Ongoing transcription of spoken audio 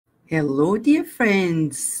Hello, dear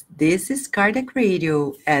friends. This is Cardiac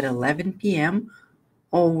Radio at 11 p.m.,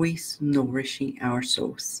 always nourishing our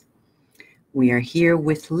souls. We are here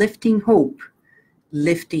with Lifting Hope.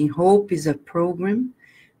 Lifting Hope is a program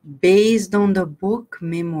based on the book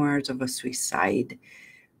Memoirs of a Suicide.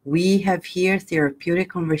 We have here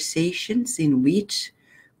therapeutic conversations in which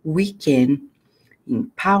we can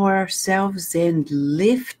empower ourselves and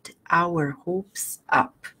lift our hopes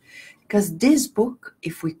up. Because this book,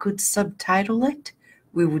 if we could subtitle it,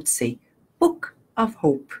 we would say Book of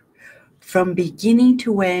Hope. From beginning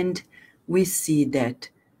to end, we see that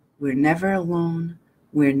we're never alone,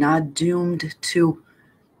 we're not doomed to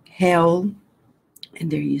hell,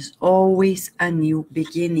 and there is always a new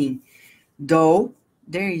beginning. Though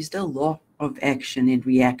there is the law of action and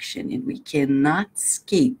reaction, and we cannot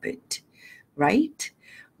escape it, right?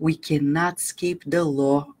 We cannot escape the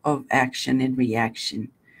law of action and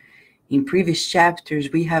reaction. In previous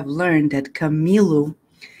chapters, we have learned that Camilo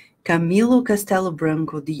Castelo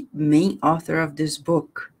Branco, the main author of this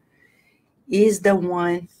book, is the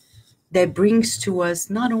one that brings to us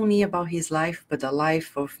not only about his life, but the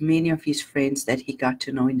life of many of his friends that he got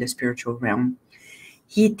to know in the spiritual realm.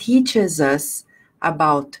 He teaches us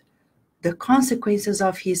about the consequences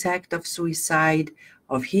of his act of suicide,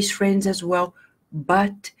 of his friends as well,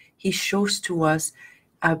 but he shows to us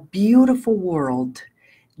a beautiful world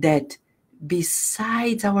that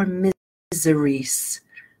besides our miseries,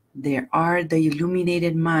 there are the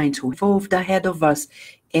illuminated minds who evolved ahead of us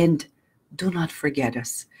and do not forget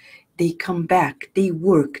us. They come back, they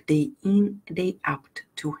work day in, day out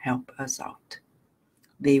to help us out.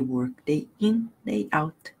 They work day in, day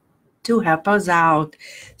out to help us out.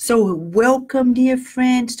 So welcome, dear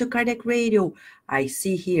friends, to Cardiac Radio. I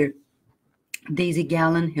see here Daisy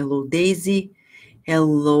Gallen. Hello, Daisy.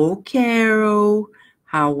 Hello, Carol.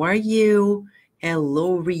 How are you?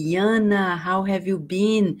 Hello, Rihanna. How have you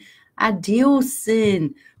been?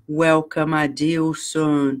 Adilson. Welcome,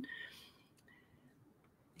 Adilson.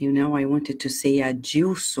 You know, I wanted to say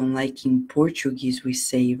Adilson, like in Portuguese we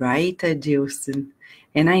say, right, Adilson?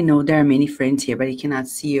 And I know there are many friends here, but I cannot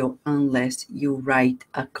see you unless you write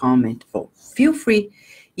a comment. So feel free,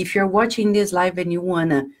 if you're watching this live and you want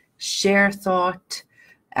to share a thought,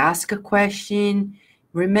 ask a question.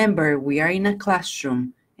 Remember, we are in a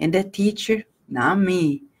classroom, and the teacher, not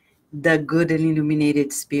me, the good and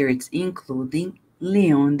illuminated spirits, including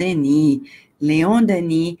Leon Denis. Leon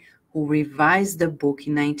Denis, who revised the book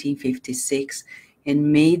in 1956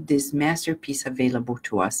 and made this masterpiece available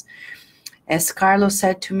to us. As Carlos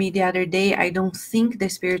said to me the other day, I don't think the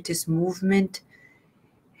Spiritist movement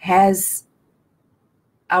has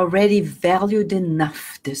already valued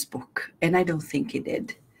enough this book, and I don't think it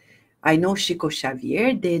did. I know Chico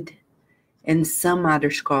Xavier did, and some other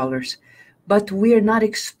scholars, but we are not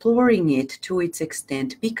exploring it to its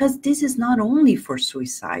extent because this is not only for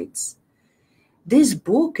suicides. This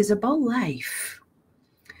book is about life.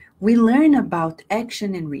 We learn about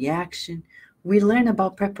action and reaction. We learn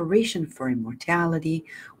about preparation for immortality.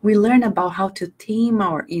 We learn about how to tame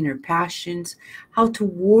our inner passions, how to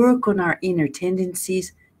work on our inner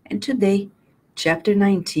tendencies. And today, chapter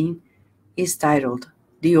 19 is titled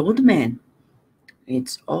The Old Man.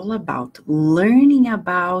 It's all about learning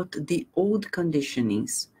about the old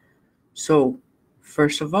conditionings. So,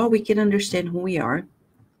 first of all, we can understand who we are,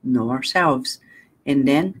 know ourselves, and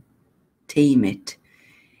then tame it.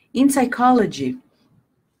 In psychology,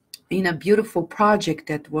 in a beautiful project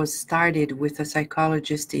that was started with a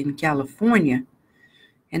psychologist in California,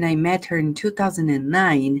 and I met her in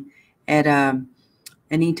 2009 at an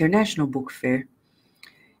international book fair,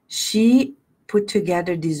 she put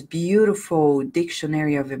together this beautiful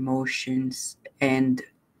dictionary of emotions and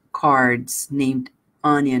cards named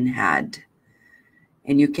Onion Head.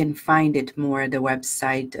 And you can find it more at the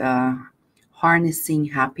website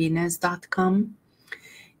harnessinghappiness.com.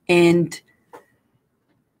 And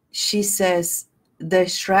she says the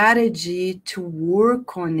strategy to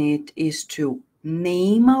work on it is to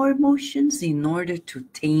name our emotions in order to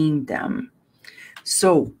tame them.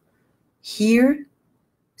 So here,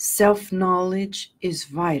 self-knowledge is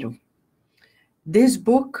vital. This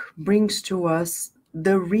book brings to us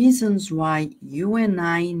the reasons why you and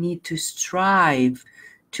I need to strive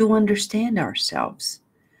to understand ourselves,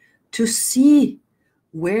 to see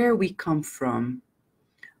where we come from,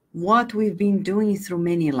 what we've been doing through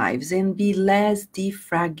many lives, and be less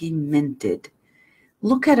defragmented.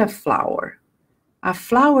 Look at a flower. A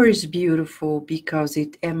flower is beautiful because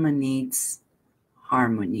it emanates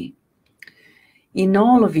harmony in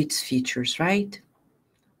all of its features, right?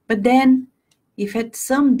 But then, if at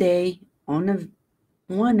some day, one of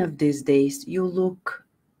these days, you look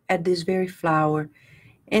at this very flower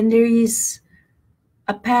and there is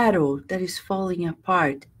a petal that is falling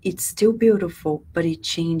apart, it's still beautiful, but it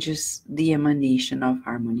changes the emanation of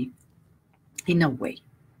harmony in a way.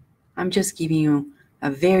 I'm just giving you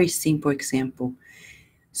a very simple example.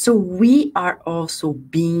 So we are also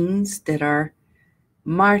beings that are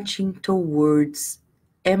marching towards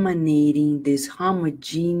emanating this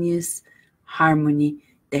homogeneous harmony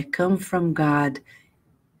that comes from God,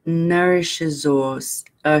 nourishes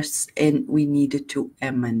us, and we need to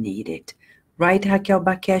emanate it. Right, Raquel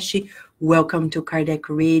Bakeshi? Welcome to Kardec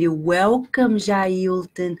Radio. Welcome,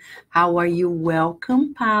 Jailton. How are you?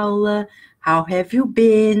 Welcome, Paula. How have you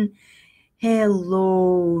been?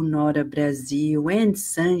 Hello, Nora Brazil and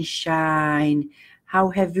Sunshine. How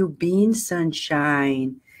have you been,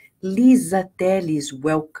 Sunshine? Lisa Teles,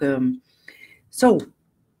 welcome. So,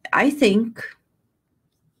 I think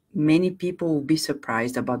many people will be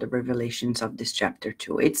surprised about the revelations of this chapter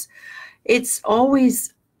 2. It's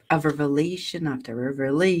always a revelation after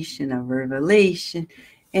revelation,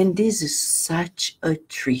 and this is such a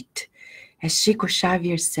treat. As Chico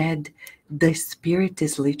Xavier said, the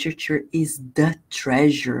Spiritist literature is the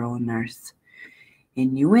treasure on earth.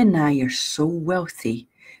 And you and I are so wealthy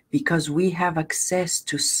because we have access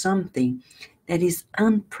to something that is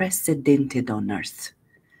unprecedented on earth.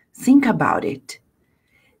 Think about it.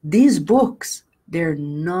 These books, there are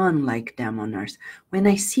none like them on earth. When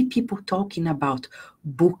I see people talking about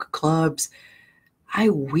book clubs, I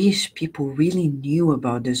wish people really knew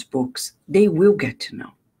about these books. They will get to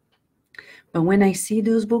know. But when I see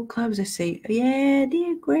those book clubs, I say, yeah,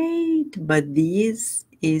 they're great. But this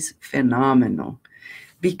is phenomenal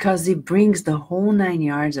because it brings the whole 9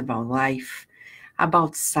 yards about life,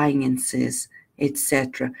 about sciences,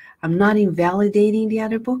 etc. I'm not invalidating the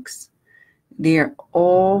other books. They're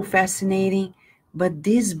all fascinating, but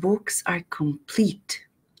these books are complete.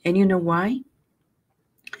 And you know why?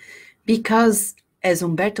 Because as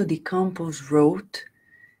Humberto de Campos wrote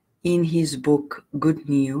in his book Good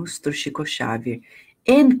News through Chico Xavier,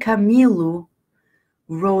 and Camilo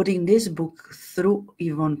wrote in this book through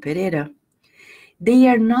Ivone Pereira, they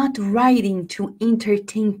are not writing to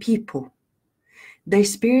entertain people. The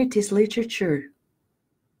Spiritist literature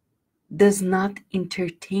does not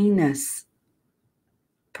entertain us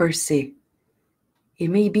per se. It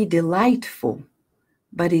may be delightful,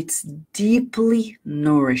 but it's deeply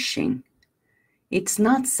nourishing. It's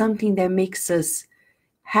not something that makes us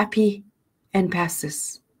happy and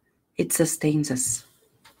passes. It sustains us.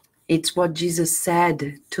 It's what Jesus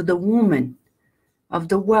said to the woman of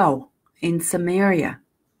the well in Samaria,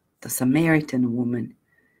 the Samaritan woman.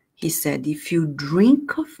 He said, if you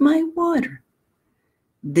drink of my water,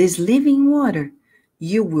 this living water,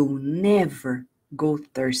 you will never go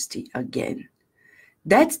thirsty again.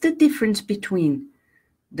 That's the difference between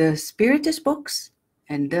the Spiritist books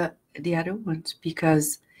and the other ones,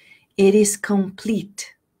 because it is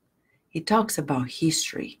complete. It talks about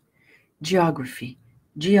history, geography,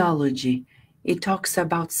 geology. It talks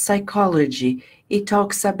about psychology. It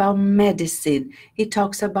talks about medicine. It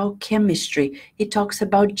talks about chemistry. It talks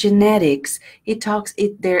about genetics.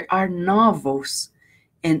 There are novels,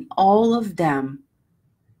 and all of them,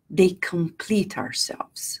 they complete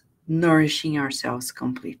ourselves, nourishing ourselves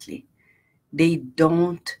completely. They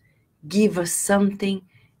don't give us something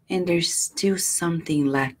and there's still something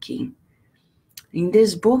lacking. In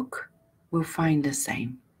this book, we'll find the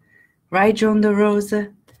same. Right, John De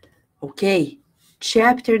Rosa? Okay,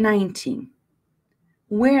 chapter 19.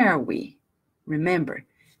 Where are we? Remember,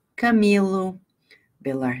 Camilo,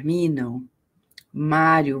 Bellarmino,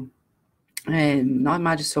 Mário, not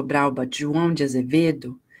Mário Sobral, but João de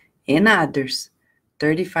Azevedo, and others,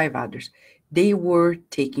 35 others. They were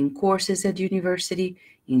taking courses at university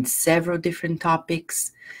in several different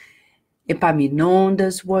topics.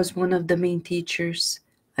 Epaminondas was one of the main teachers,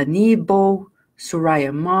 Aníbal,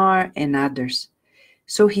 Surya Mar, and others.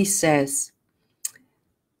 So he says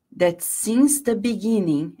that since the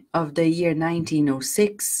beginning of the year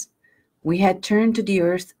 1906, we had turned to the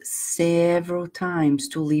earth several times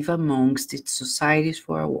to live amongst its societies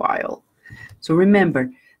for a while. So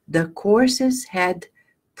remember, the courses had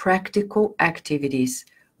practical activities,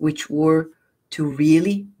 which were to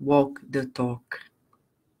really walk the talk.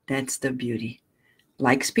 That's the beauty.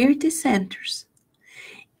 Like Spiritist centers.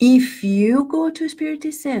 If you go to a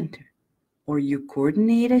Spiritist center, or you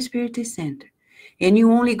coordinate a Spiritist center, and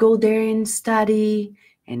you only go there and study,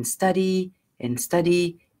 and study, and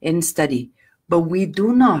study, and study, but we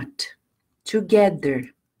do not together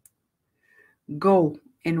go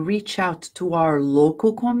and reach out to our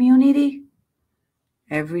local community,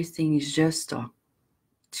 everything is just talk.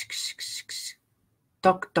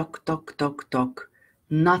 Talk, talk, talk, talk, talk.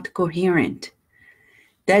 Not coherent.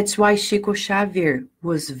 That's why Chico Xavier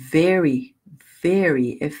was very,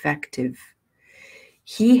 very effective.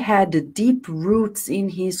 He had deep roots in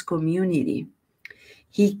his community.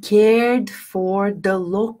 He cared for the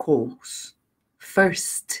locals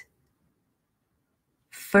first.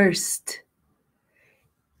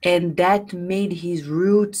 And that made his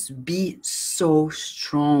roots be so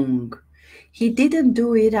strong. He didn't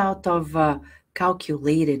do it out of a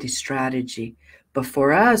calculated strategy. But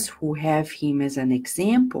for us who have him as an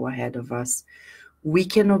example ahead of us, we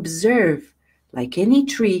can observe, like any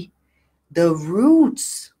tree, the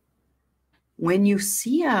roots. When you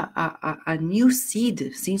see a new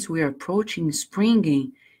seed, since we are approaching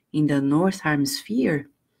spring in the North Hemisphere,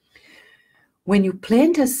 when you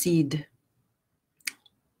plant a seed,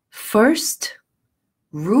 first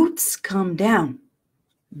roots come down,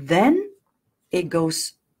 then it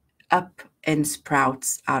goes up and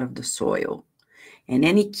sprouts out of the soil. And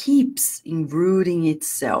then it keeps enrooting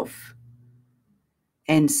itself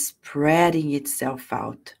and spreading itself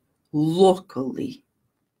out locally.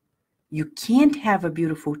 You can't have a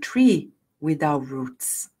beautiful tree without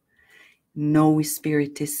roots. No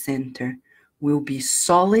spiritist center will be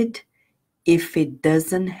solid if it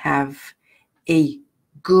doesn't have a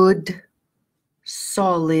good,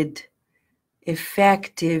 solid,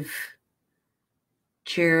 effective,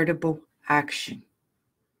 charitable action.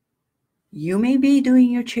 You may be doing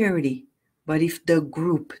your charity, but if the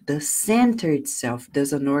group, the center itself,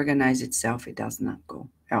 doesn't organize itself, it does not go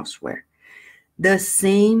elsewhere. The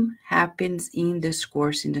same happens in this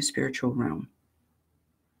course in the spiritual realm.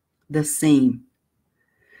 The same.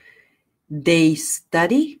 They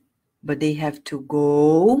study, but they have to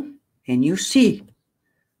go, and you see,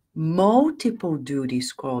 multiple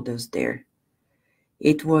duties called us there.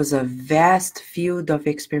 It was a vast field of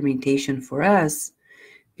experimentation for us,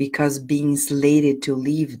 because being slated to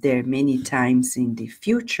live there many times in the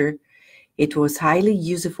future, it was highly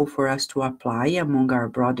useful for us to apply among our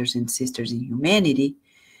brothers and sisters in humanity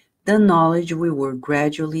the knowledge we were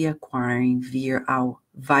gradually acquiring via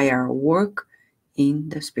our work in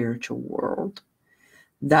the spiritual world.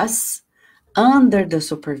 Thus, under the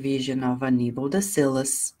supervision of Aníbal de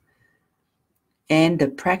Silas and the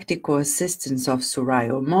practical assistance of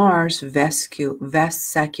Soraya Omar's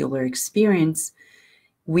vast secular experience,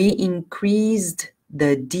 we increased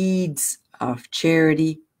the deeds of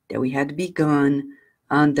charity that we had begun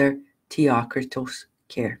under Theocritus'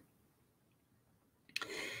 care.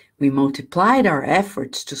 We multiplied our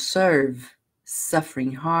efforts to serve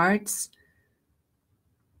suffering hearts,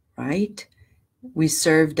 right? We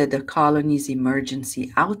served at the colony's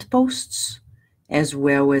emergency outposts, as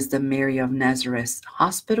well as the Mary of Nazareth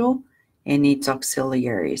Hospital and its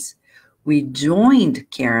auxiliaries. We joined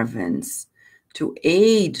caravans to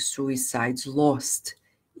aid suicides lost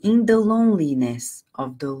in the loneliness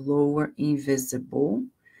of the lower invisible,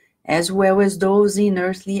 as well as those in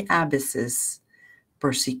earthly abysses,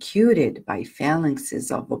 persecuted by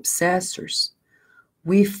phalanxes of obsessors.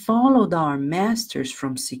 We followed our masters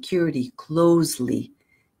from security closely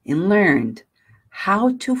and learned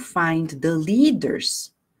how to find the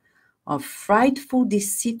leaders of frightful,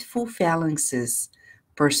 deceitful phalanxes,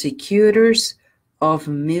 persecutors of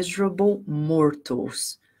miserable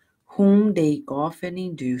mortals, whom they often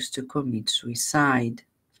induced to commit suicide.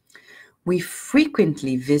 We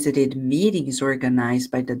frequently visited meetings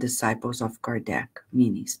organized by the disciples of Kardec,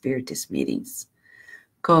 meaning Spiritist meetings,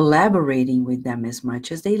 collaborating with them as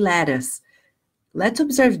much as they let us. Let's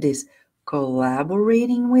observe this,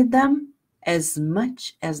 collaborating with them as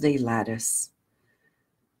much as they let us.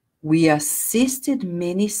 We assisted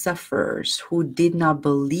many sufferers who did not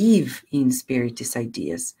believe in Spiritist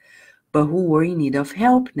ideas, but who were in need of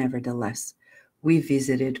help nevertheless. We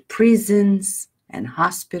visited prisons and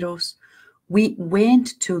hospitals. We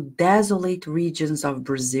went to desolate regions of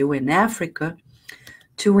Brazil and Africa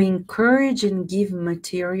to encourage and give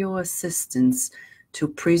material assistance to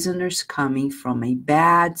prisoners coming from a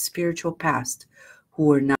bad spiritual past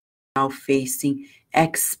who are now facing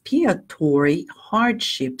expiatory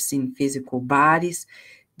hardships in physical bodies,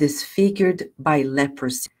 disfigured by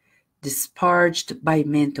leprosy, disparaged by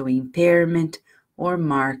mental impairment, or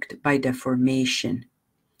marked by deformation.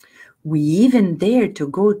 We even dared to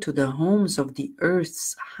go to the homes of the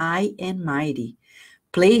earth's high and mighty,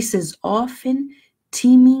 places often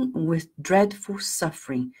teeming with dreadful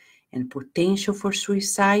suffering and potential for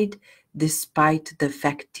suicide, despite the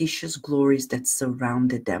factitious glories that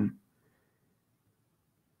surrounded them.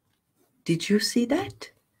 Did you see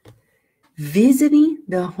that? Visiting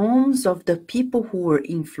the homes of the people who were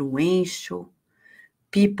influential,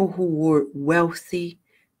 people who were wealthy,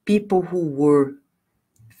 people who were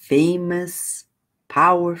famous,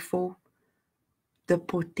 powerful. The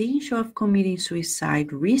potential of committing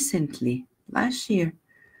suicide recently, last year,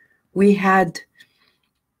 we had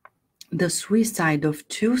the suicide of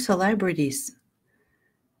 2 celebrities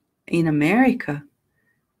in America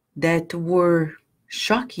that were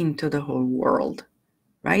shocking to the whole world,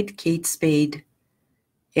 right? Kate Spade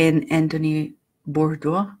and Anthony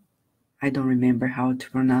Bourdain. I don't remember how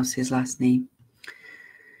to pronounce his last name.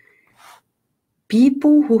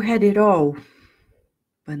 People who had it all,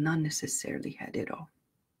 but not necessarily had it all.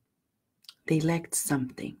 They lacked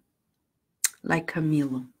something, like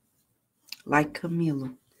Camilo.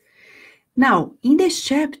 Now, in this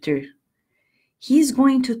chapter, he's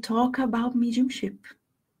going to talk about mediumship.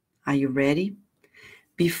 Are you ready?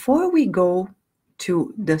 Before we go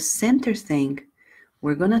to the center thing,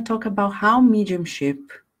 we're going to talk about how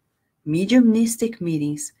mediumistic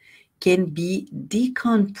meetings can be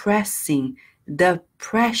decompressing the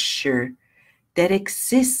pressure that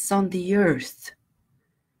exists on the earth.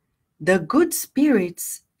 The good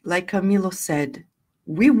spirits, like Camilo said,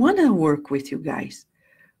 we want to work with you guys,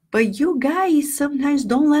 but you guys sometimes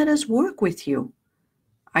don't let us work with you.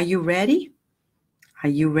 Are you ready? Are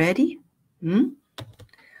you ready?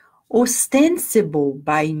 Ostensible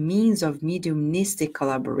by means of mediumistic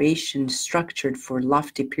collaboration structured for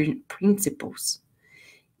lofty principles,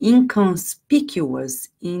 inconspicuous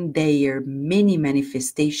in their many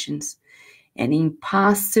manifestations, and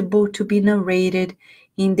impossible to be narrated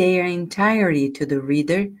in their entirety to the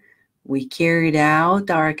reader, we carried out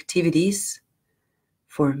our activities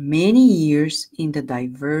for many years in the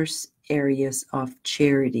diverse areas of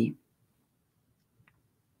charity.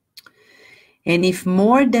 And if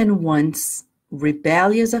more than once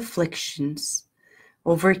rebellious afflictions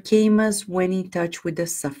overcame us when in touch with the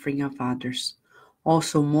suffering of others,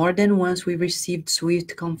 also more than once we received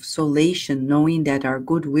sweet consolation knowing that our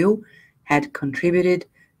goodwill had contributed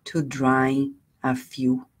to drying a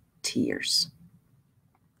few tears.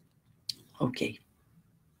 Okay.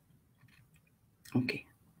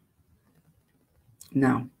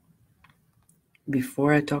 Now,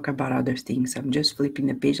 before I talk about other things, I'm just flipping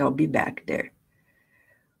the page. I'll be back there.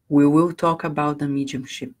 We will talk about the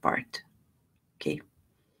mediumship part. Okay.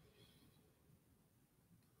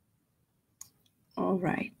 All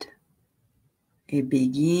right. It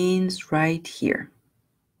begins right here.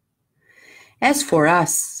 As for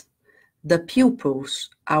us, the pupils,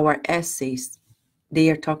 our essays, they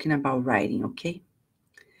are talking about writing, okay?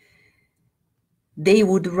 They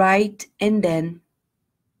would write, and then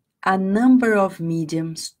a number of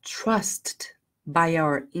mediums trusted by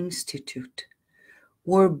our institute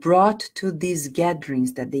were brought to these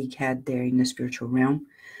gatherings that they had there in the spiritual realm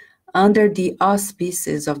under the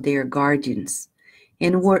auspices of their guardians,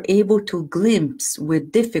 and were able to glimpse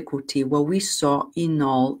with difficulty what we saw in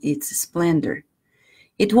all its splendor.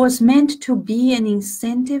 It was meant to be an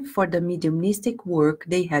incentive for the mediumistic work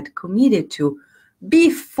they had committed to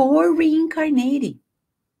before reincarnating.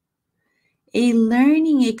 A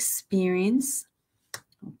learning experience,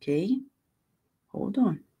 okay, hold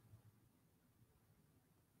on,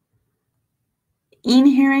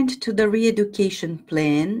 inherent to the re-education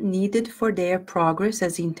plan needed for their progress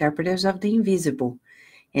as interpreters of the invisible,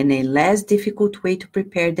 and a less difficult way to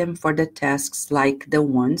prepare them for the tasks like the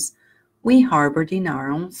ones we harbored in our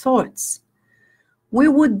own thoughts. We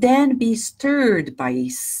would then be stirred by a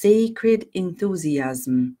sacred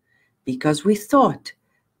enthusiasm because we thought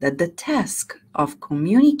that the task of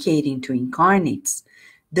communicating to incarnates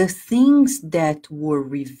the things that were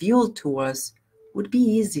revealed to us would be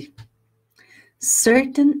easy,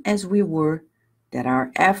 certain as we were that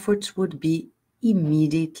our efforts would be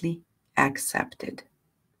immediately accepted.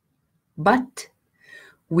 But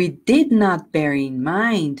we did not bear in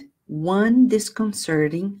mind one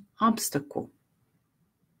disconcerting obstacle.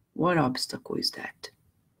 What obstacle is that?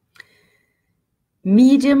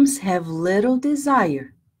 Mediums have little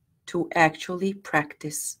desire to actually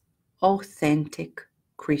practice authentic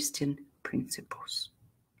Christian principles.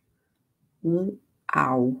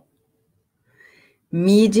 Wow.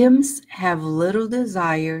 Mediums have little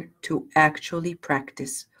desire to actually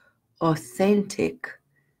practice authentic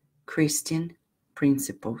Christian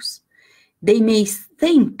principles. They may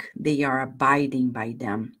think they are abiding by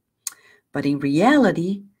them, but in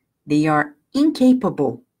reality, they are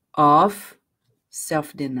incapable of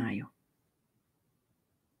self-denial.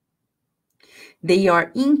 They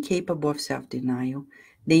are incapable of self-denial.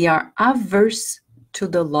 They are averse to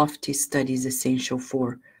the lofty studies essential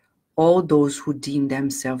for all those who deem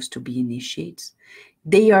themselves to be initiates.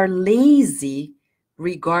 They are lazy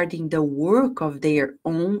regarding the work of their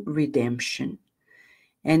own redemption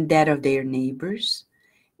and that of their neighbors,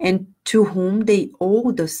 and to whom they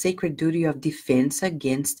owe the sacred duty of defense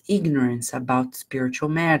against ignorance about spiritual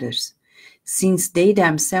matters, since they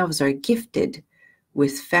themselves are gifted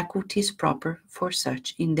with faculties proper for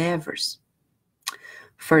such endeavors.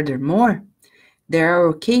 Furthermore, there are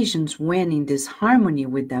occasions when, in this harmony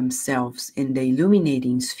with themselves in the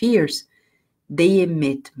illuminating spheres, they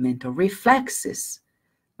emit mental reflexes,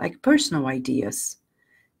 like personal ideas,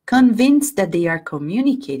 convinced that they are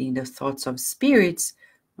communicating the thoughts of spirits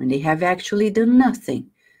when they have actually done nothing,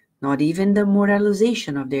 not even the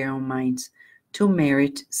moralization of their own minds, to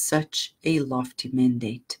merit such a lofty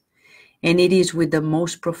mandate. And it is with the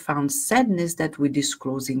most profound sadness that we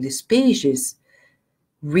disclose in these pages,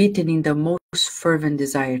 written in the most fervent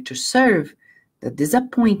desire to serve, the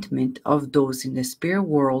disappointment of those in the spirit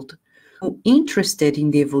world who, interested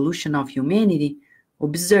in the evolution of humanity,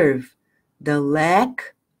 observe the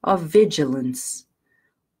lack of vigilance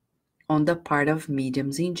on the part of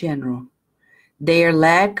mediums in general, their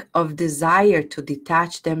lack of desire to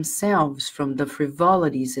detach themselves from the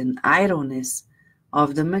frivolities and idleness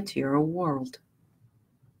of the material world.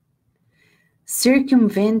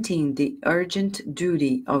 Circumventing the urgent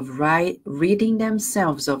duty of ridding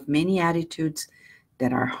themselves of many attitudes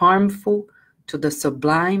that are harmful to the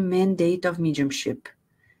sublime mandate of mediumship,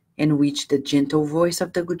 and which the gentle voice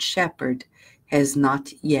of the Good Shepherd has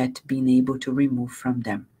not yet been able to remove from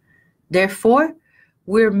them. Therefore,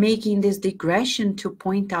 we're making this digression to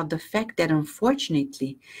point out the fact that,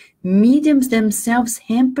 unfortunately, mediums themselves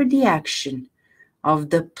hamper the action of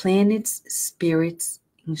the planet's spirits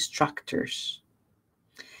instructors.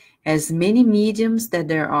 As many mediums that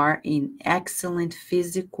there are in excellent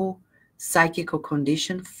physical, psychical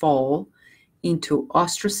condition fall into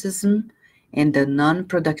ostracism and the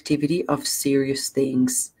non-productivity of serious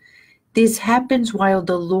things. This happens while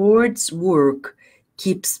the Lord's work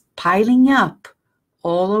keeps piling up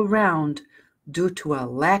all around due to a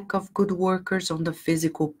lack of good workers on the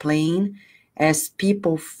physical plane, as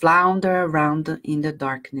people flounder around in the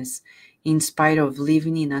darkness in spite of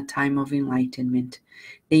living in a time of enlightenment.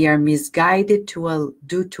 They are misguided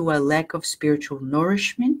due to a lack of spiritual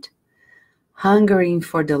nourishment, hungering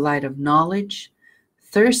for the light of knowledge,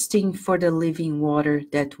 thirsting for the living water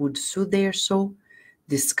that would soothe their soul,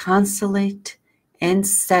 disconsolate and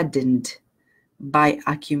saddened by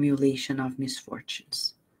accumulation of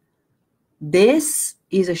misfortunes. This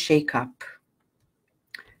is a shake-up,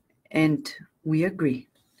 and we agree,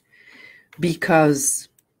 because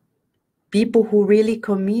people who really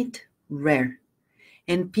commit, rare,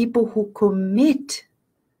 and people who commit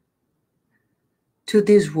to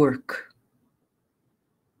this work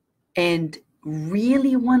and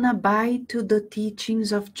really want to abide to the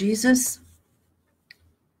teachings of Jesus,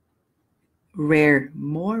 rare,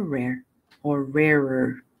 more rare, or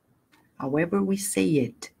rarer, however we say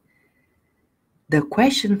it. The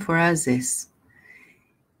question for us is,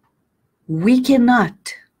 we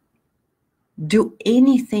cannot do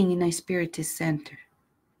anything in a spiritist center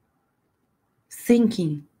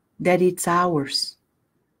thinking that it's ours,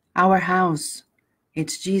 our house,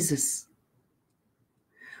 it's Jesus.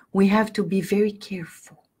 We have to be very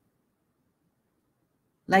careful.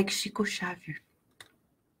 Like Chico Xavier.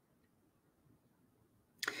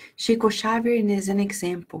 Chico Xavier is an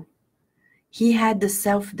example. He had the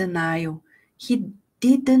self-denial. He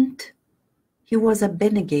was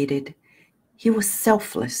abnegated. He was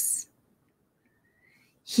selfless.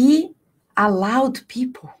 He allowed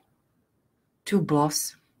people to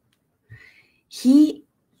blossom. He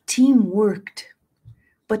teamworked,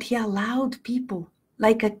 but he allowed people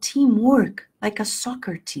like a teamwork, like a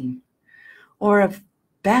soccer team, or a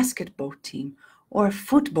basketball team, or a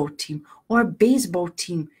football team, or a baseball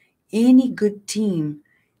team. Any good team,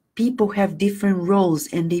 people have different roles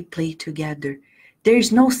and they play together.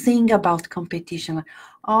 There's no thing about competition like,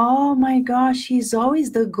 oh my gosh, he's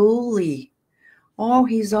always the goalie. Oh,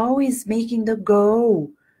 he's always making the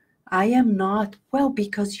goal. I am not. Well,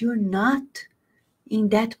 because you're not in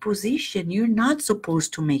that position. You're not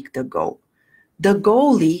supposed to make the goal. The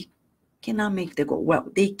goalie cannot make the goal. Well,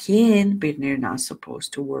 they can, but they're not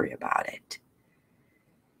supposed to worry about it.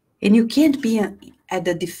 And you can't be at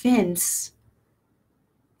the defense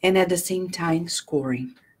and at the same time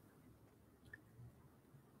scoring.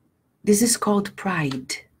 This is called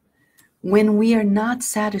pride. When we are not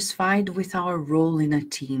satisfied with our role in a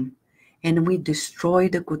team and we destroy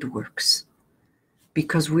the good works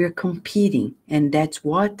because we're competing, and that's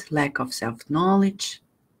what? Lack of self-knowledge,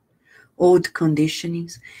 old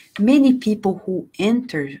conditionings. Many people who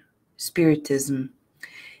enter Spiritism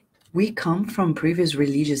We come from previous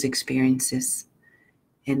religious experiences,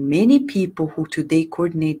 and many people who today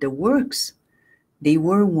coordinate the works, they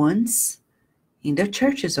were once in the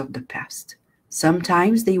churches of the past.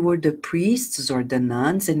 Sometimes they were the priests or the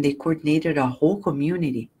nuns, and they coordinated a whole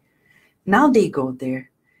community. Now they go there.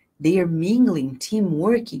 They are mingling, team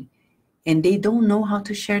working, and they don't know how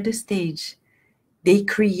to share the stage. They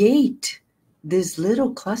create these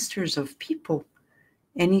little clusters of people.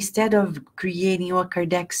 And instead of creating what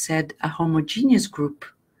Kardec said, a homogeneous group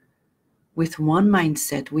with one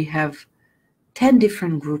mindset, we have 10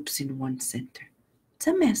 different groups in one center. It's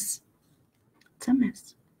a mess. It's a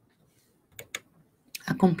mess.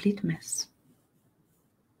 A complete mess.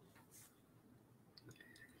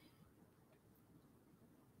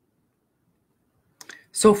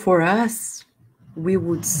 So for us, we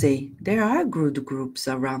would say there are good groups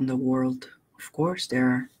around the world. Of course there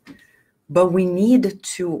are. But we need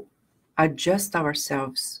to adjust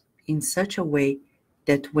ourselves in such a way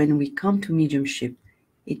that when we come to mediumship,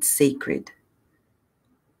 it's sacred.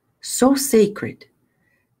 So sacred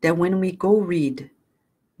that when we go read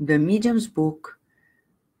the medium's book,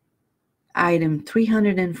 item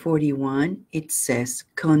 341, it says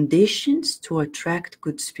conditions to attract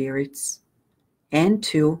good spirits and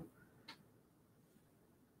to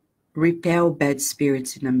repel bad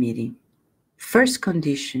spirits in a meeting. First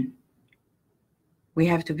condition, we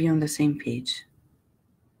have to be on the same page.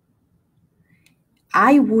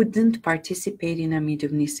 I wouldn't participate in a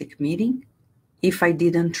mediumistic meeting if I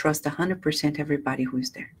didn't trust 100% everybody who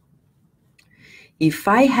is there. If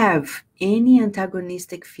I have any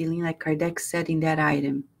antagonistic feeling, like Kardec said in that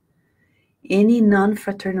item, any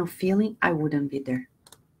non-fraternal feeling, I wouldn't be there.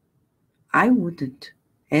 I wouldn't.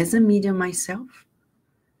 As a medium myself,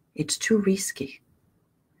 it's too risky.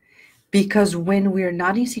 Because when we're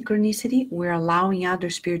not in synchronicity, we're allowing other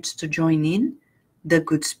spirits to join in. The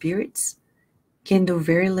good spirits can do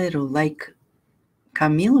very little, like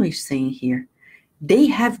Camilo is saying here. They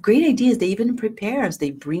have great ideas. They even prepare us.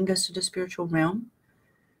 They bring us to the spiritual realm.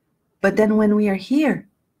 But then when we are here,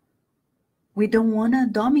 we don't want to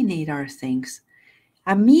dominate our things.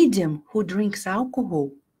 A medium who drinks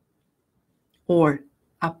alcohol or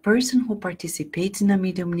a person who participates in a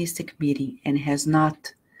mediumistic meeting and has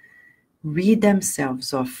not rid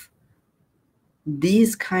themselves of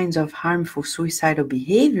these kinds of harmful suicidal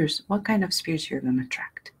behaviors, what kind of spirits you're going to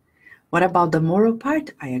attract? What about the moral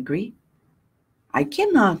part? I agree. I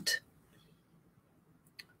cannot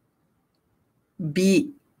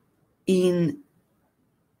be in,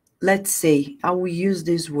 let's say, I will use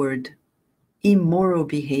this word, immoral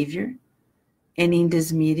behavior, and in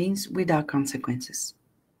these meetings without consequences.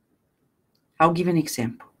 I'll give an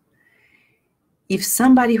example. If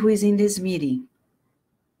somebody who is in this meeting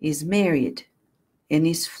is married and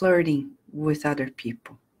is flirting with other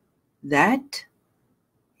people, that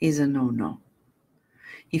is a no-no.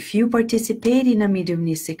 If you participate in a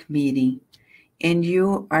mediumistic meeting and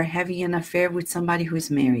you are having an affair with somebody who is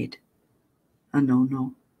married, a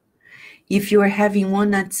no-no. If you are having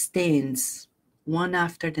one-night stands, one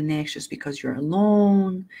after the next, just because you're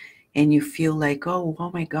alone and you feel like,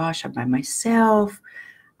 oh my gosh, I'm by myself,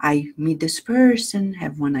 I meet this person,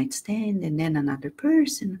 have one night stand, and then another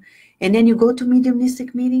person, and then you go to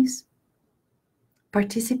mediumistic meetings,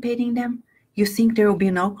 participate in them, you think there will be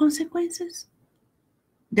no consequences?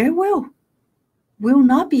 There will. We'll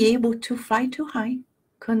not be able to fly too high,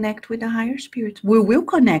 connect with the higher spirits. We will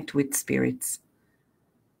connect with spirits,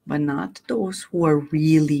 but not those who are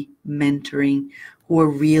really mentoring,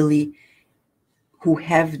 who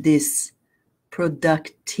have this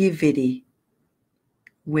productivity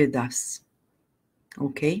with us.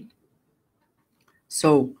 Okay?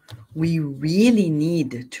 So we really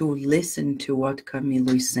need to listen to what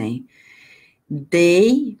Camilo is saying.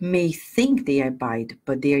 They may think they abide,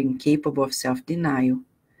 but they are incapable of self-denial.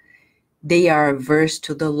 They are averse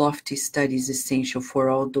to the lofty studies essential for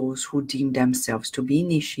all those who deem themselves to be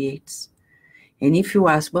initiates. And if you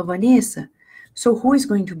ask, but Vanessa, so who is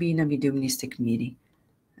going to be in a mediumistic meeting?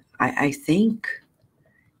 I think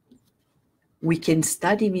we can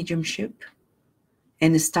study mediumship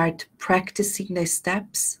and start practicing the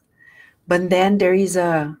steps, but then there is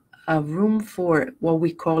a room for what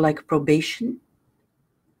we call like probation.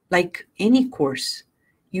 Like any course,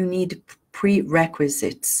 you need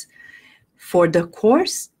prerequisites for the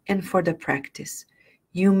course and for the practice.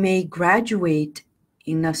 You may graduate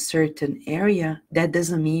in a certain area. That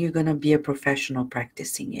doesn't mean you're going to be a professional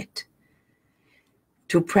practicing it.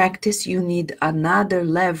 To practice, you need another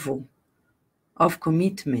level of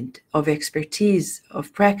commitment, of expertise,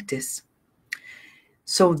 of practice.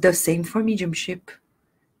 So the same for mediumship.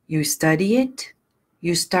 You study it,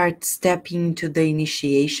 you start stepping into the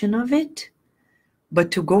initiation of it.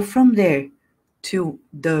 But to go from there to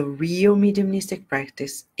the real mediumistic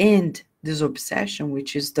practice and this obsession,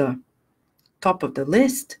 which is the top of the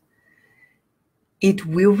list, it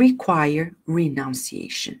will require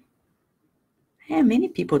renunciation. And many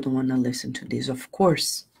people don't want to listen to this, of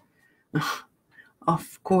course.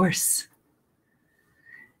 Of course.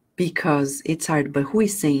 Because it's hard. But who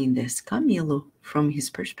is saying this? Camilo, from his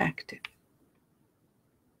perspective.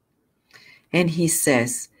 And he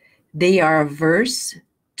says, they are averse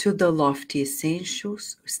to the lofty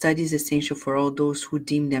essentials. Study is essential for all those who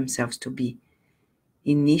deem themselves to be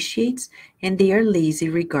initiates, and they are lazy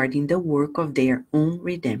regarding the work of their own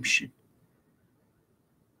redemption.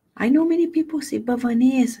 I know many people say, but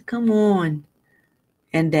Vanessa, come on.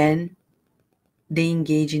 And then they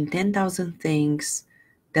engage in 10,000 things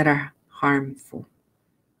that are harmful.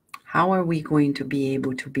 How are we going to be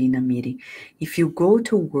able to be in a meeting? If you go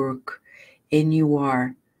to work and you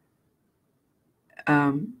are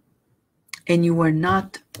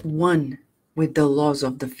not one with the laws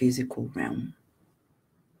of the physical realm,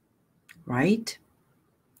 right?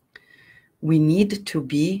 We need to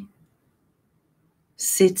be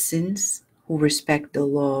citizens who respect the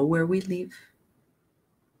law where we live,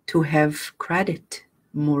 to have credit,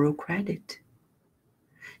 moral credit.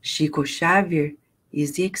 Chico Xavier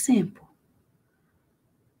is the example.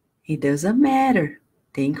 It doesn't matter.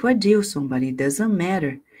 Thank you, Adilson, but it doesn't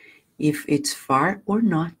matter if it's far or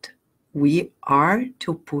not. We are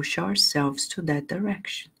to push ourselves to that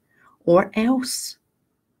direction, or else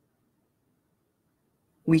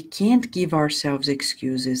we can't give ourselves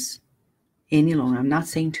excuses any longer. I'm not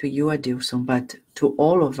saying to you, Adilson, but to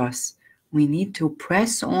all of us, we need to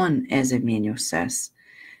press on, as Emmanuel says.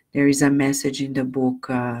 There is a message in the book,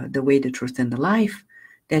 The Way, the Truth, and the Life,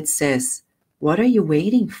 that says, what are you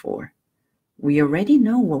waiting for? We already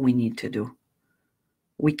know what we need to do.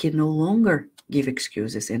 We can no longer give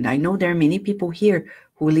excuses. And I know there are many people here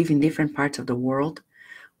who live in different parts of the world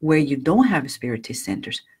where you don't have spiritist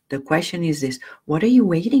centers. The question is this, what are you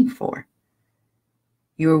waiting for?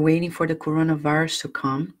 You're waiting for the coronavirus to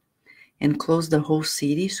come and close the whole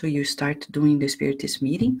city so you start doing the spiritist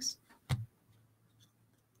meetings?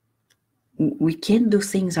 We can't do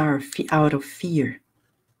things out of fear.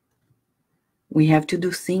 We have to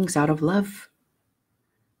do things out of love.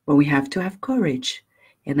 But we have to have courage.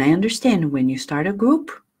 And I understand when you start a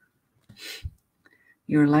group,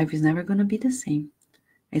 your life is never going to be the same.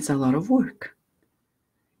 It's a lot of work.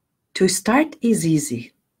 To start is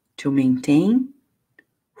easy. To maintain,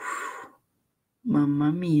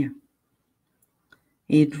 mamma mia.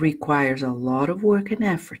 It requires a lot of work and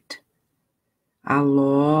effort. A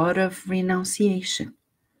lot of renunciation.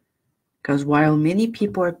 Because while many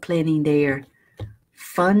people are planning their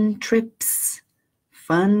fun trips,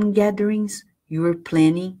 fun gatherings, you are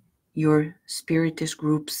planning your spiritist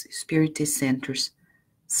groups, spiritist centers,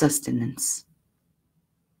 sustenance.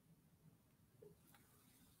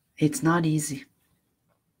 It's not easy.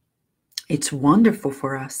 It's wonderful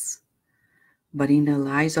for us. But in the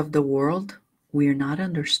lives of the world, we are not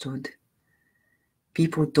understood.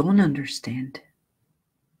 People don't understand.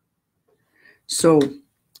 So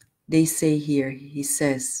they say here, he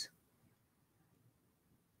says,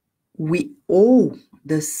 we owe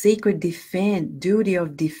the sacred duty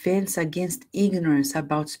of defense against ignorance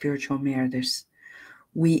about spiritual matters.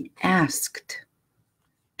 We asked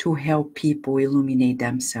to help people illuminate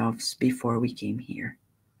themselves before we came here.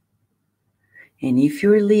 And if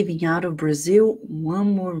you're living out of Brazil,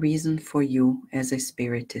 one more reason for you as a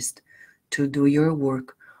spiritist to do your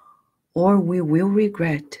work, or we will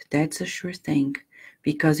regret, that's a sure thing,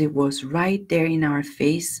 because it was right there in our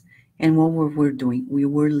face, and what we were doing, we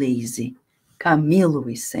were lazy.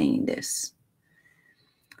 Camilo is saying this.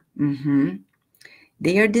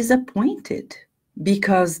 They are disappointed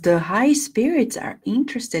because the high spirits are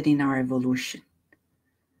interested in our evolution.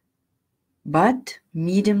 But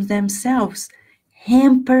mediums themselves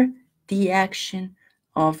hamper the action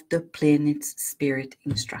of the planet's spirit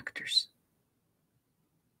instructors.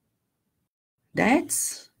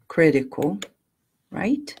 That's critical,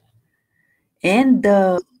 right? And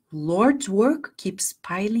the Lord's work keeps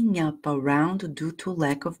piling up around due to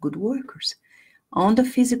lack of good workers on the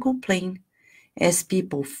physical plane, as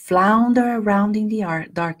people flounder around in the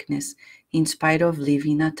darkness in spite of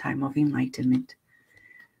living a time of enlightenment.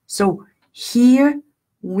 So here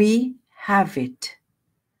we have it.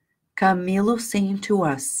 Camilo saying to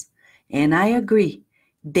us, and I agree,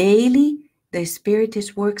 daily the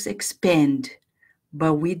spiritist works expand,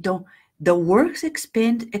 but the works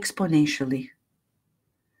expand exponentially.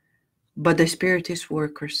 But the spiritist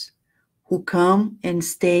workers who come and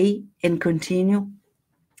stay and continue.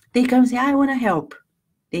 They come and say, I want to help.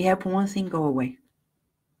 They help one thing go away.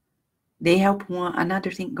 They help another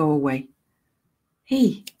thing go away.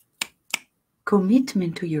 Hey,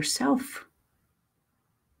 commitment to yourself.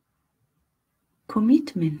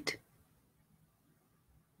 Commitment.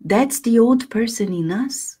 That's the old person in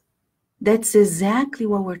us. That's exactly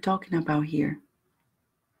what we're talking about here.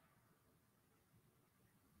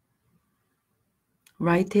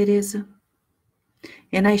 Right, Teresa?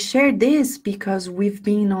 And I share this because we've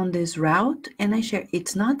been on this route, and I share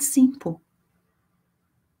it's not simple.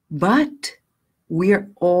 But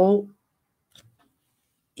we're all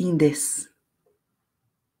in this.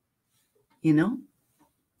 You know?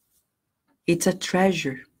 It's a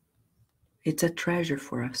treasure. It's a treasure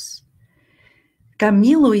for us.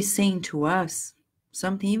 Camilo is saying to us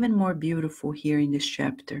something even more beautiful here in this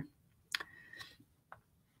chapter.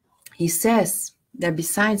 He says that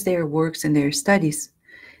besides their works and their studies,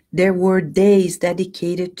 there were days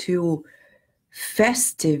dedicated to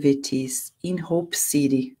festivities in Hope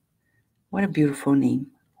City. What a beautiful name,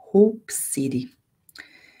 Hope City.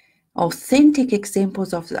 Authentic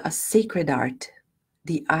examples of a sacred art,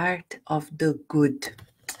 the art of the good.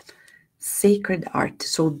 Sacred art,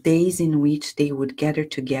 so days in which they would gather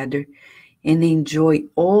together and enjoy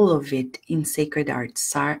all of it in sacred art,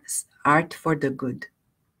 art for the good.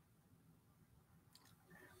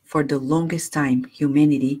 For the longest time,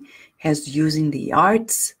 humanity has using the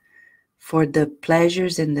arts for the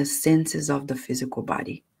pleasures and the senses of the physical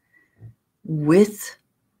body. With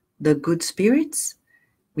the good spirits,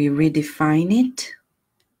 we redefine it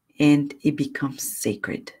and it becomes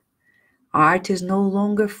sacred. Art is no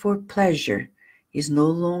longer for pleasure, is no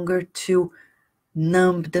longer to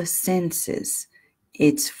numb the senses.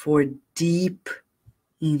 It's for deep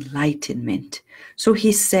enlightenment. So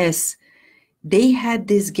he says, they had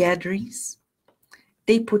these gatherings,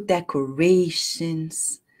 they put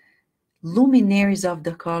decorations, luminaries of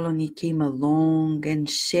the colony came along and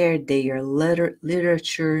shared their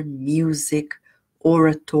literature, music,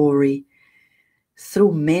 oratory,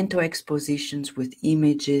 through mental expositions with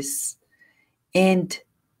images, and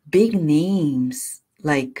big names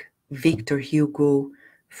like Victor Hugo,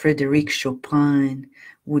 Frédéric Chopin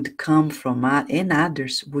would come from, and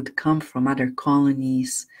others would come from other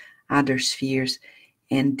colonies, other spheres,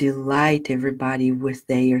 and delight everybody with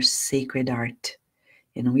their sacred art.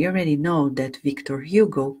 And we already know that Victor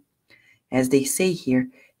Hugo, as they say here,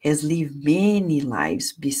 has lived many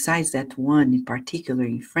lives besides that one in particular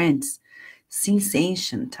in France since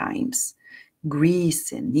ancient times.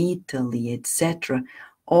 Greece and Italy, etc.,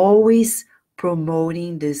 always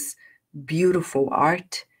promoting this beautiful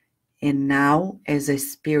art, and now as a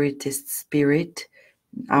spiritist spirit,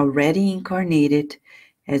 already incarnated,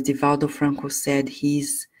 as Divaldo Franco said,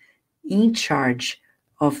 he's in charge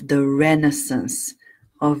of the renaissance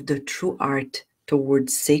of the true art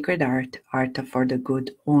towards sacred art, art for the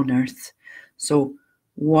good on earth. So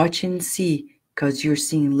watch and see, because you're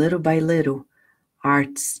seeing little by little,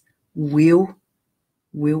 arts will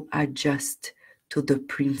adjust to the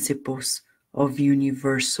principles of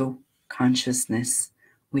universal consciousness,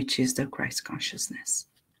 which is the Christ consciousness.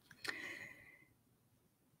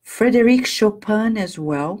 Frédéric Chopin as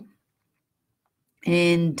well,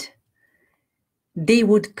 and they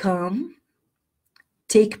would come,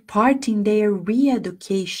 take part in their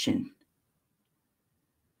re-education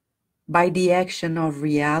by the action of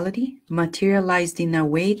reality, materialized in a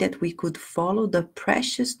way that we could follow the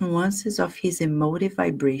precious nuances of his emotive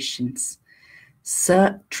vibrations,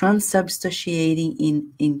 transubstantiating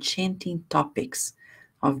in enchanting topics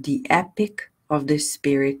of the epic of the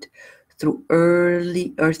spirit through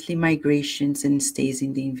early earthly migrations and stays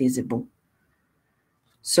in the invisible.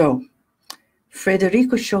 So,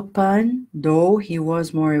 Frédéric Chopin, though he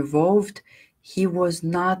was more evolved, he was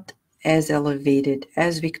not as elevated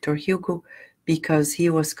as Victor Hugo because he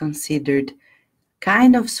was considered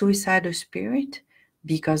kind of suicidal spirit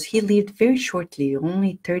because he lived very shortly,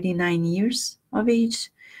 only 39 years of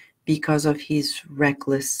age, because of his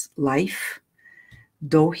reckless life,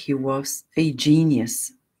 though he was a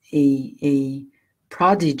genius, a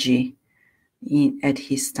prodigy at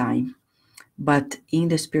his time. But in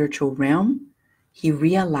the spiritual realm, he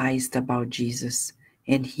realized about Jesus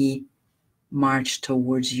and he marched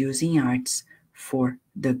towards using arts for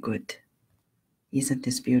the good. Isn't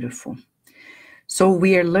this beautiful? So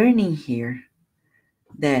we are learning here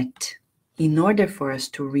that in order for us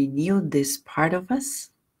to renew this part of us,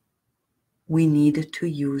 we need to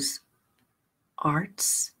use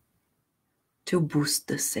arts to boost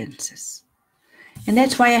the senses. And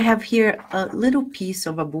that's why I have here a little piece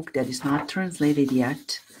of a book that is not translated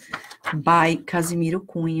yet, by Casimiro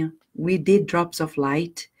Cunha. We did Drops of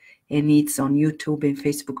Light, and it's on YouTube and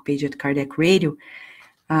Facebook page at Kardec Radio.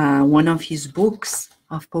 One of his books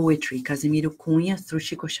of poetry, Casimiro Cunha, through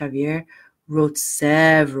Chico Xavier, wrote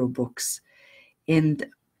several books. And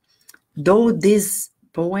though this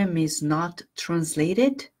poem is not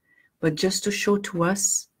translated, but just to show to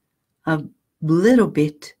us a little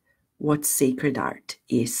bit what sacred art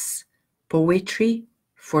is. Poetry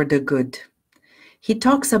for the good. He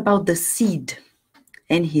talks about the seed,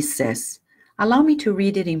 and he says, allow me to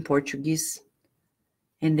read it in Portuguese,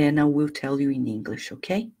 and then I will tell you in English,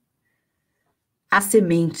 okay? A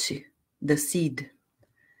semente, the seed.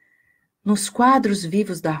 Nos quadros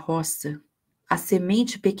vivos da roça, a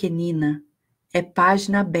semente pequenina é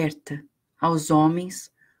página aberta aos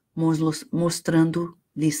homens, mostrando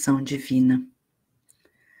lição divina.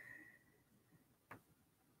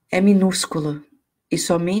 É minúscula, e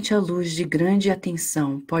somente a luz de grande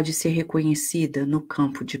atenção pode ser reconhecida no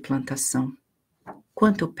campo de plantação.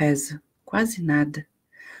 Quanto pesa? Quase nada.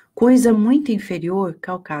 Coisa muito inferior,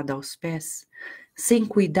 calcada aos pés, sem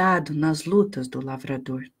cuidado nas lutas do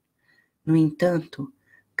lavrador. No entanto,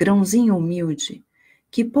 grãozinho humilde,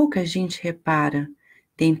 que pouca gente repara,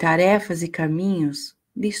 tem tarefas e caminhos,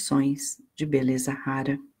 lições de beleza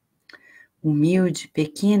rara. Humilde,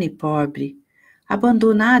 pequena e pobre,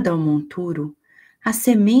 abandonada ao monturo, a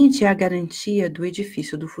semente é a garantia do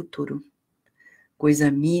edifício do futuro.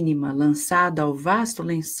 Coisa mínima lançada ao vasto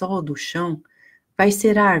lençol do chão, vai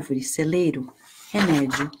ser árvore, celeiro,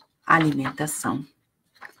 remédio, alimentação.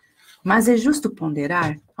 Mas é justo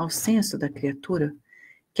ponderar, ao senso da criatura,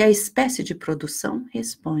 que a espécie de produção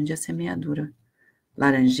responde à semeadura.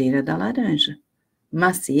 Laranjeira da laranja,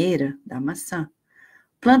 macieira da maçã.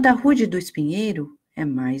 Planta rude do espinheiro é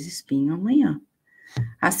mais espinho amanhã.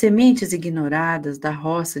 As sementes ignoradas da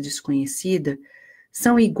roça desconhecida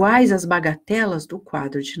são iguais às bagatelas do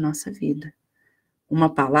quadro de nossa vida. Uma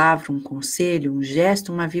palavra, um conselho, um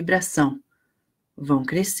gesto, uma vibração vão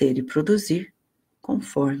crescer e produzir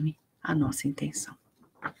conforme a nossa intenção.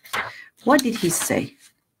 What did he say?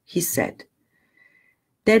 He said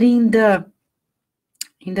that in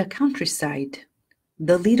the countryside,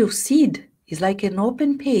 the little seed is like an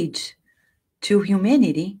open page to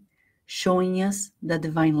humanity, showing us the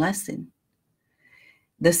divine lesson.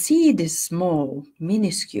 The seed is small,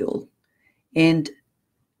 minuscule, and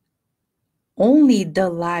only the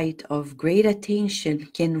light of great attention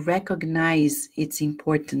can recognize its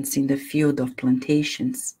importance in the field of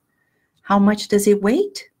plantations. How much does it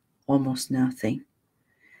weigh? Almost nothing.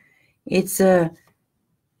 It's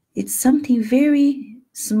something very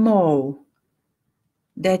small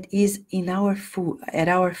that is at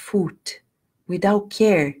our foot, without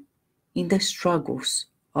care, in the struggles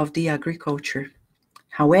of the agriculture.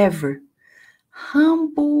 However,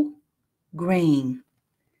 humble grain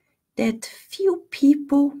that few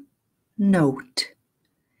people note.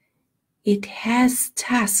 It has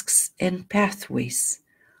tasks and pathways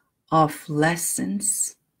of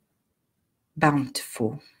lessons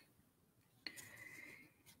bountiful.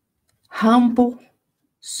 Humble,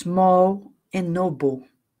 small, and noble,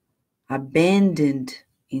 abandoned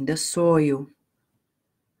in the soil.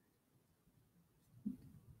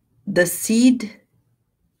 The seed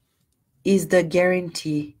is the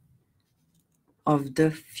guarantee of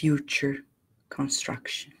the future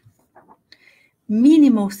construction.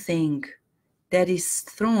 Minimal thing that is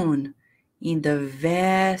thrown in the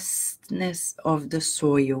vastness of the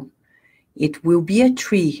soil. It will be a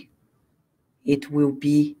tree. It will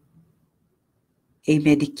be a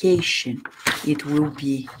medication. It will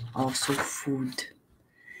be also food.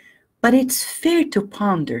 But it's fair to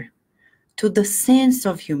ponder to the sense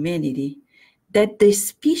of humanity that the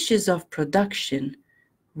species of production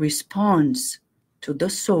responds to the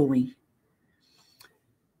sowing.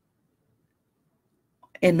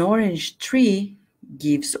 An orange tree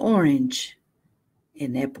gives orange.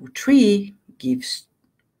 An apple tree gives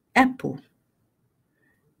apple.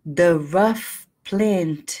 The rough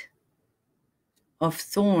plant of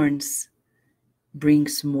thorns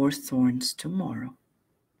brings more thorns tomorrow.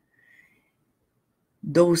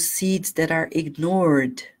 Those seeds that are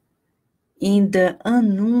ignored in the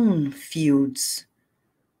unknown fields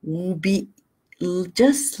will be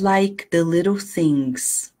just like the little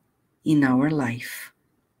things in our life.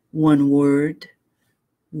 One word,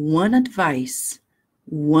 one advice,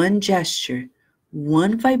 one gesture,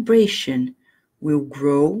 one vibration will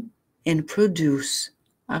grow and produce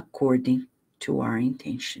according to our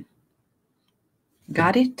intention.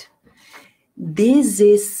 Got it? This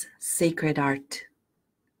is sacred art.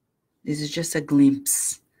 This is just a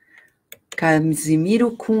glimpse.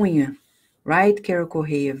 Casimiro Cunha Right, Carol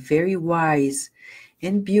Correa? Very wise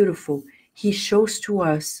and beautiful. He shows to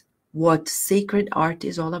us what sacred art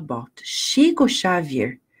is all about. Chico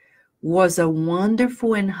Xavier was a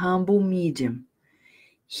wonderful and humble medium.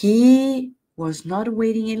 He was not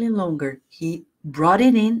waiting any longer. He brought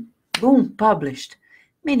it in, boom, published.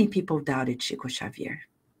 Many people doubted Chico Xavier.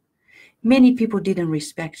 Many people didn't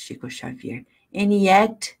respect Chico Xavier. And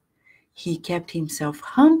yet, he kept himself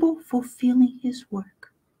humble, fulfilling his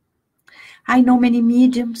work. I know many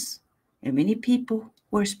mediums and many people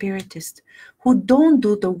who are spiritists who don't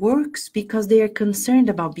do the works because they are concerned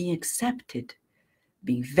about being accepted,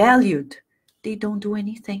 being valued. They don't do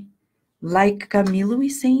anything. Like Camilo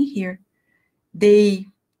is saying here, they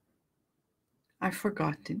are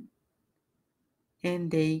forgotten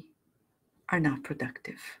and they are not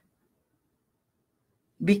productive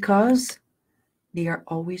because they are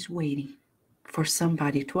always waiting for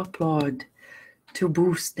somebody to applaud, to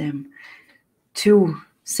boost them, to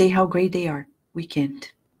say how great they are. We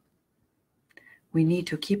can't. We need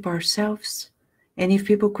to keep ourselves. And if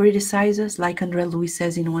people criticize us, like André Luiz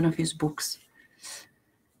says in one of his books,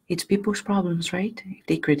 it's people's problems, right? If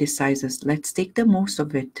they criticize us, let's take the most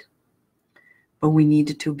of it. But we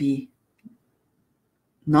need to be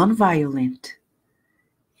non-violent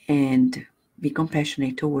and be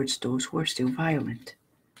compassionate towards those who are still violent.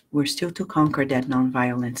 We're still to conquer that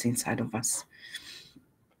non-violence inside of us.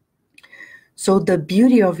 So the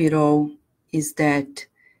beauty of it all is that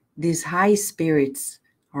these high spirits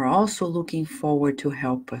are also looking forward to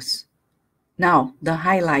help us. Now, the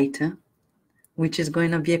highlight, which is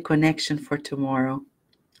going to be a connection for tomorrow,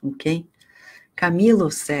 okay?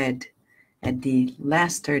 Camilo said at the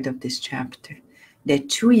last third of this chapter that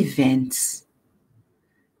 2 events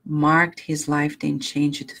marked his life and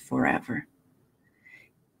changed it forever.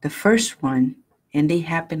 The first one, and they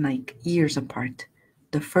happened like years apart.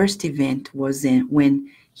 The first event was when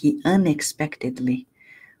he unexpectedly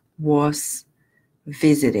was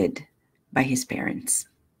visited by his parents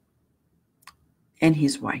and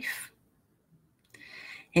his wife.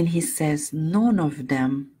 And he says none of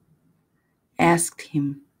them asked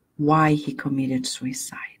him why he committed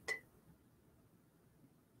suicide.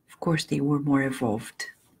 Of course, they were more evolved.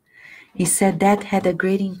 He said that had a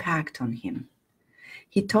great impact on him.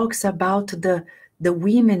 He talks about the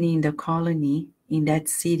women in the colony, in that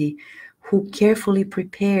city, who carefully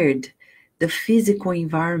prepared the physical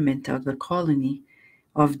environment of the colony,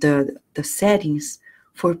 of the settings,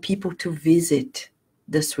 for people to visit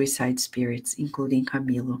the suicide spirits, including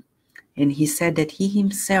Camilo. And he said that he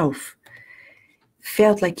himself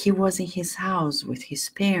felt like he was in his house with his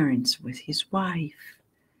parents, with his wife.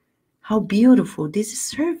 How beautiful. This is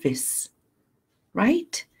service,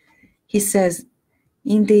 right? He says,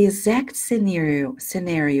 in the exact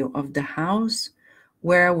scenario of the house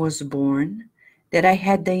where I was born, that I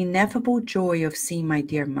had the ineffable joy of seeing my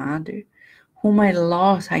dear mother, whom I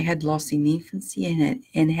had lost in infancy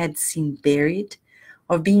and had seen buried,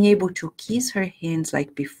 of being able to kiss her hands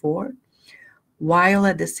like before, while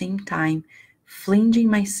at the same time flinging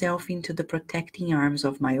myself into the protecting arms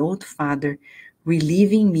of my old father,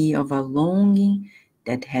 relieving me of a longing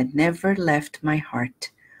that had never left my heart,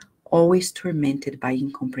 always tormented by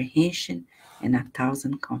incomprehension and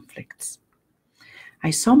 1,000 conflicts. I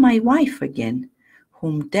saw my wife again,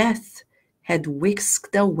 whom death had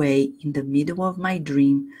whisked away in the middle of my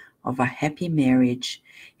dream of a happy marriage,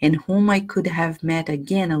 and whom I could have met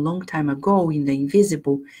again a long time ago in the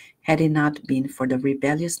invisible, had it not been for the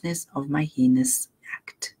rebelliousness of my heinous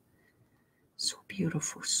act. So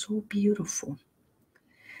beautiful, so beautiful.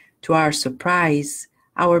 To our surprise,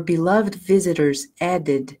 our beloved visitors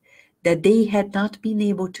added that they had not been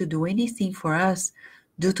able to do anything for us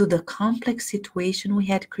due to the complex situation we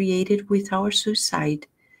had created with our suicide,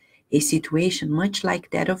 a situation much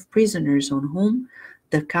like that of prisoners on whom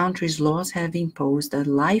the country's laws have imposed a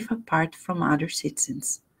life apart from other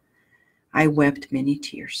citizens. I wept many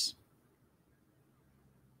tears.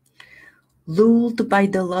 Lulled by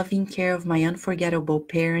the loving care of my unforgettable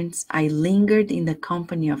parents, I lingered in the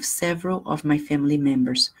company of several of my family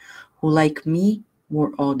members, who, like me,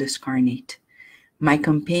 were all discarnate. My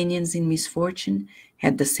companions in misfortune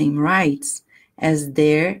had the same rights, as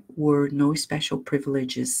there were no special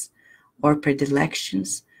privileges or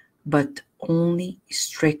predilections, but only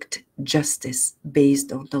strict justice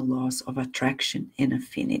based on the laws of attraction and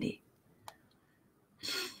affinity.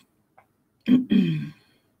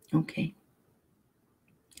 Okay.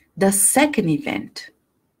 The second event,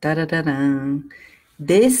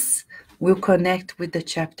 this will connect with the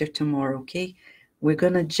chapter tomorrow, okay? We're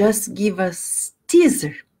going to just give a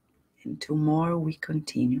teaser, and tomorrow we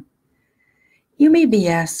continue. You may be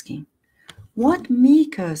asking, What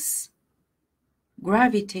makes us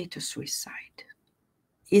gravitate to suicide?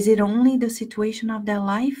 Is it only the situation of their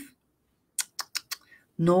life?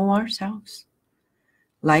 Know ourselves,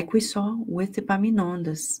 like we saw with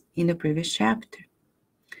Epaminondas in the previous chapter.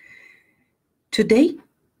 Today,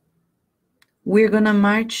 we're going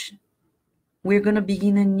to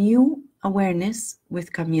begin a new awareness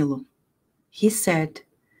with Camilo. He said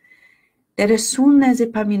that as soon as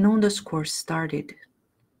Epaminondas' course started,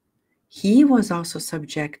 he was also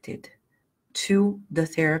subjected to the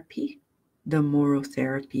therapy, the moral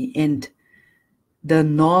therapy, and the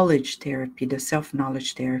knowledge therapy, the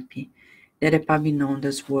self-knowledge therapy that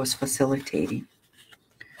Epaminondas was facilitating.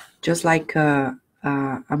 Just like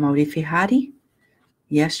Amaury Ferrari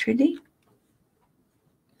yesterday.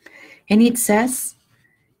 And it says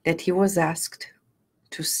that he was asked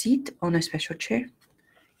to sit on a special chair,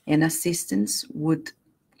 and assistants would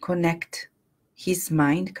connect his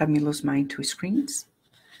mind, Camilo's mind, to screens.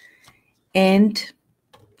 And,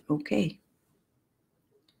 okay.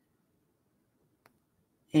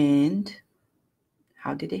 And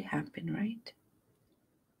how did it happen, right?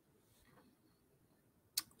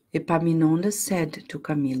 Epaminondas said to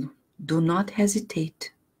Camilo, "Do not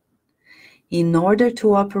hesitate. In order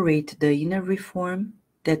to operate the inner reform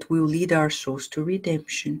that will lead our souls to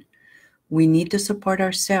redemption, we need to support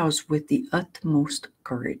ourselves with the utmost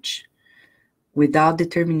courage. Without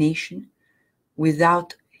determination,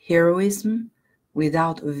 without heroism,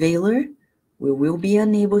 without valor, we will be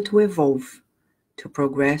unable to evolve, to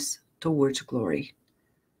progress towards glory.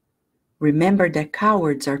 Remember that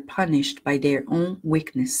cowards are punished by their own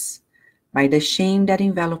weakness, by the shame that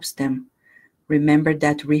envelops them. Remember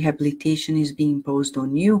that rehabilitation is being imposed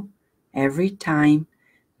on you every time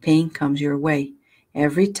pain comes your way,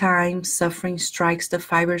 every time suffering strikes the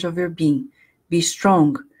fibers of your being. Be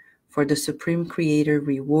strong, for the Supreme Creator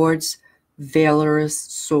rewards valorous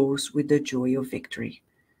souls with the joy of victory."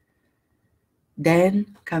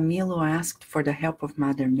 Then Camilo asked for the help of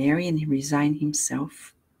Mother Mary, and he resigned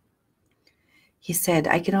himself. He said,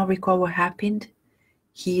 "I cannot recall what happened."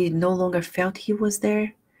 He no longer felt he was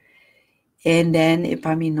there. And then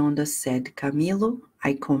Epaminondas said, "Camilo,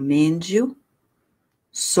 I commend you,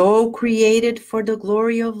 so created for the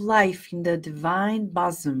glory of life in the divine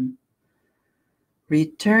bosom.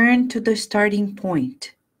 Return to the starting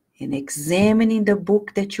point and examine in the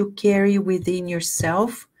book that you carry within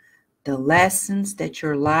yourself the lessons that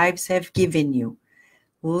your lives have given you.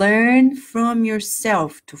 Learn from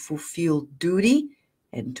yourself to fulfill duty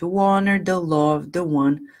and to honor the law of the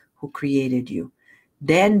one who created you.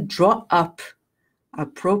 Then draw up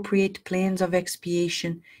appropriate plans of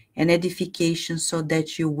expiation and edification so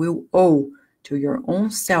that you will owe to your own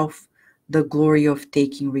self the glory of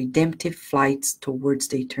taking redemptive flights towards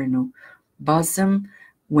the eternal bosom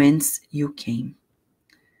whence you came."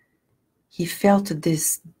 He felt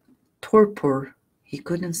this torpor. He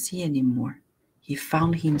couldn't see anymore. He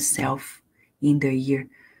found himself in the year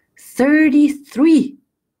 33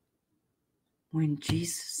 when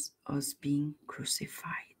Jesus was being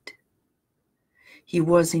crucified. He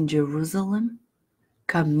was in Jerusalem.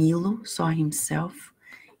 Camilo saw himself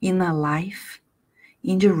in a life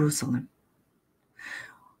in Jerusalem.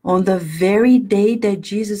 On the very day that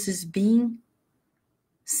Jesus is being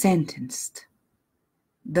sentenced,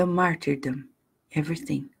 the martyrdom,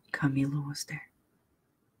 everything, Camilo was there.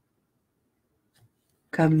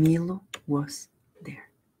 Camilo was there.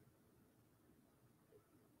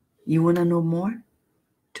 You want to know more?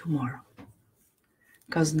 Tomorrow.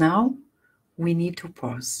 Because now we need to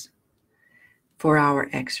pause for our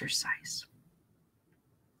exercise.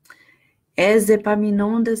 As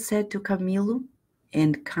Epaminondas said to Camilo,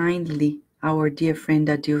 and kindly our dear friend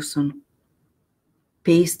Adilson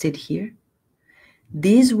pasted here,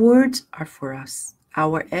 these words are for us,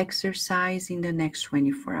 our exercise in the next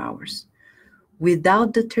 24 hours.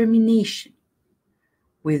 Without determination,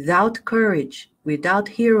 without courage, without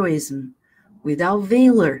heroism, without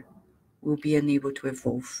valor, we'll be unable to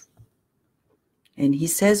evolve. And he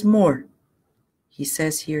says more. He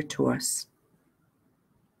says here to us,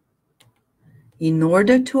 in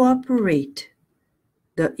order to operate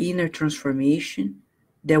the inner transformation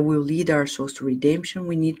that will lead our souls to redemption,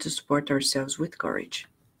 we need to support ourselves with courage.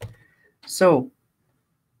 So,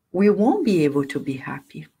 we won't be able to be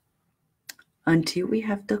happy until we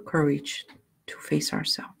have the courage to face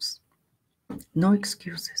ourselves. No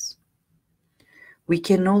excuses. We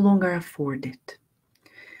can no longer afford it.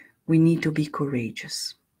 We need to be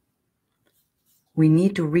courageous. We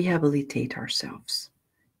need to rehabilitate ourselves.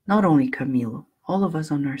 Not only Camilo, all of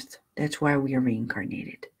us on earth. That's why we are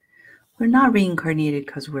reincarnated. We're not reincarnated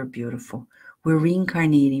because we're beautiful. We're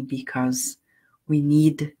reincarnating because We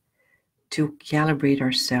need to calibrate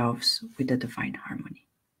ourselves with the divine harmony.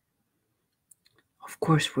 Of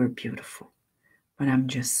course, we're beautiful, but I'm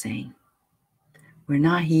just saying, we're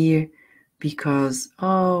not here because,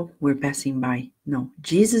 we're passing by. No,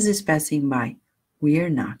 Jesus is passing by. We are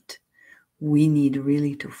not. We need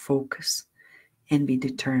really to focus and be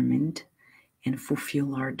determined and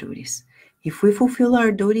fulfill our duties. If we fulfill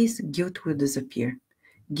our duties, guilt will disappear.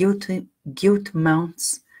 Guilt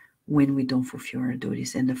mounts when we don't fulfill our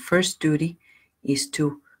duties. And the first duty is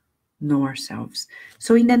to know ourselves.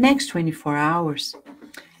 So in the next 24 hours,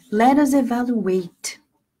 let us evaluate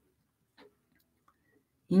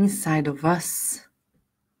inside of us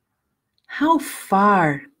how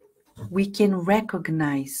far we can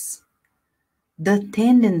recognize the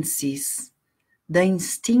tendencies, the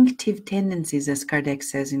instinctive tendencies, as Kardec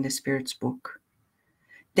says in the Spirit's book,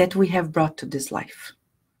 that we have brought to this life.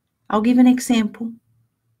 I'll give an example.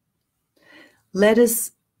 Let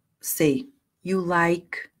us say you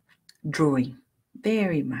like drawing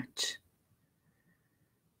very much.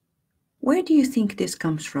 Where do you think this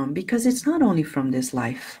comes from? Because it's not only from this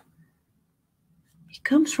life. It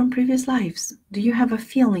comes from previous lives. Do you have a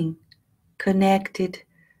feeling connected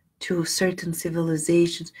to certain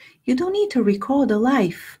civilizations? You don't need to recall the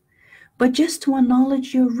life, but just to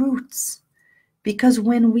acknowledge your roots. Because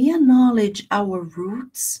when we acknowledge our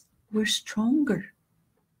roots, we're stronger.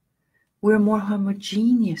 We're more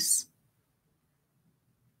homogeneous.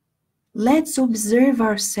 Let's observe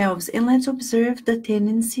ourselves and let's observe the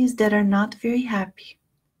tendencies that are not very happy.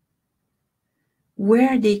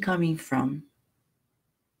 Where are they coming from?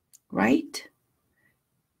 Right?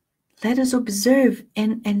 Let us observe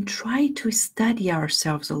and try to study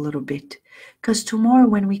ourselves a little bit. Because tomorrow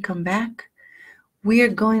when we come back, we are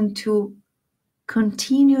going to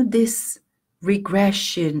continue this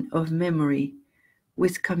regression of memory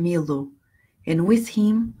with Camilo. And with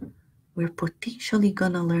him, we're potentially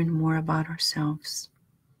going to learn more about ourselves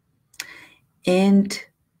and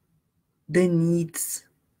the needs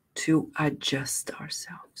to adjust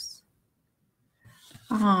ourselves.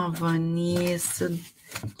 Oh, Vanessa,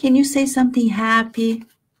 can you say something happy?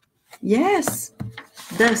 Yes,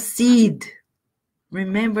 the seed.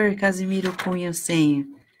 Remember Casimiro Cunha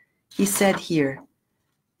saying, he said here,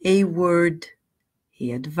 a word,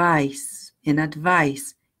 an advice,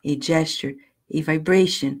 a gesture, a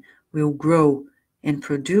vibration will grow and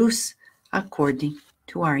produce according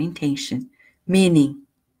to our intention. Meaning,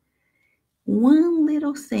 one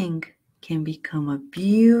little thing can become a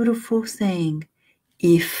beautiful thing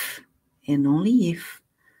if, and only if,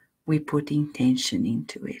 we put intention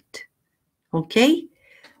into it. Okay?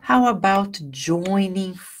 How about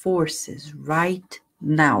joining forces right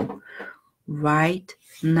now? Right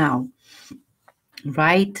now.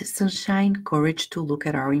 Right, Sunshine? Courage to look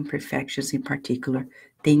at our imperfections in particular.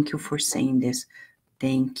 Thank you for saying this.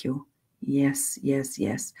 Thank you. Yes, yes,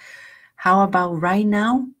 yes. How about right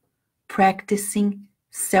now? Practicing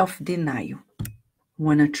self-denial.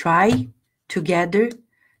 Wanna try together?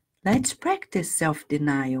 Let's practice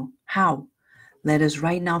self-denial. How? Let us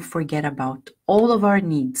right now forget about all of our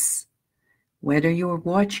needs. Whether you're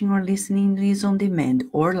watching or listening to this on demand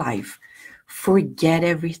or live, forget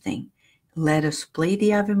everything. Let us play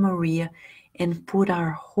the Ave Maria and put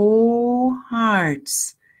our whole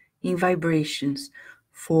hearts in vibrations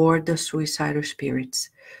for the suicidal spirits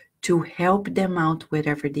to help them out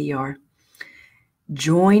wherever they are.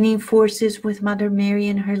 Joining forces with Mother Mary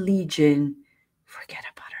and her legion. Forget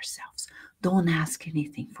about ourselves. Don't ask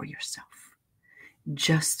anything for yourself.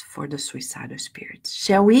 Just for the suicidal spirits.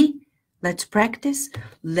 Shall we? Let's practice.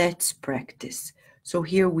 Let's practice. So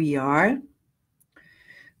here we are.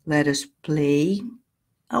 Let us play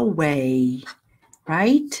away,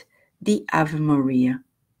 right? The Ave Maria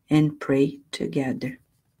and pray together.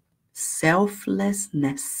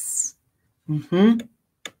 Selflessness.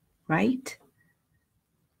 Right?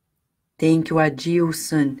 Thank you,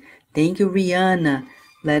 Adilson. Thank you, Rihanna.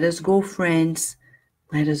 Let us go, friends.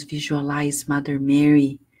 Let us visualize Mother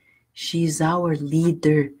Mary. She is our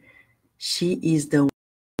leader. She is the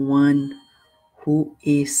one who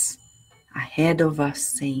is ahead of us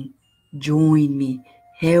saying, join me,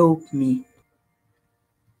 help me.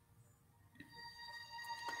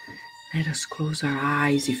 Let us close our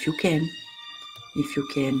eyes if you can. If you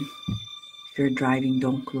can. If you're driving,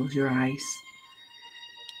 don't close your eyes.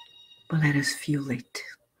 But let us feel it,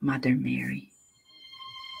 Mother Mary.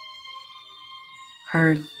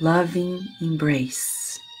 Her loving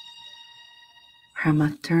embrace. Her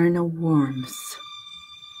maternal warmth.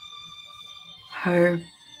 Her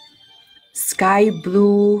sky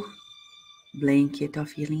blue blanket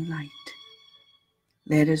of healing light.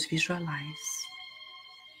 Let us visualize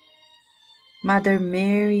Mother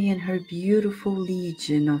Mary and her beautiful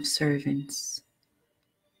legion of servants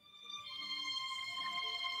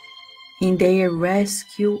in their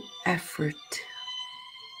rescue effort,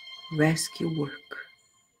 rescue work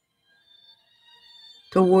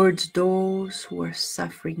towards those who are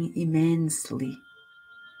suffering immensely.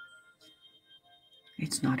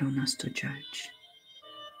 It's not on us to judge.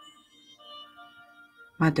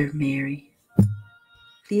 Mother Mary,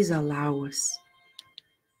 please allow us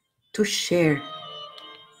to share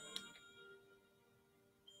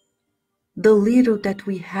the little that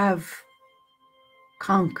we have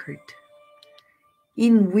conquered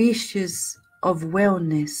in wishes of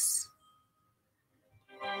wellness,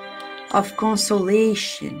 of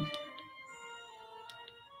consolation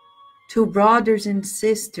to brothers and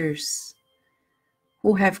sisters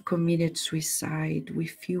who have committed suicide. We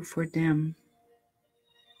feel for them.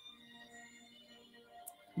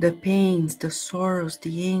 The pains, the sorrows,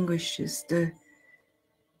 the anguishes, the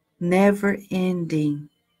never-ending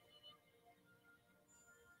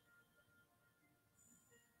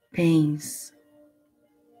pains.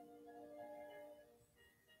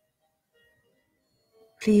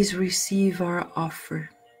 Please receive our offer.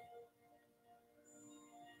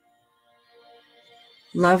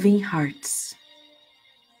 Loving hearts,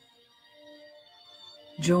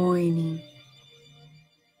 joining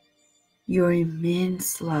your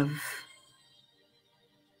immense love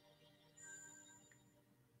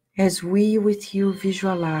as we with you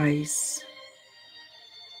visualize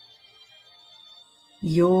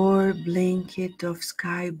your blanket of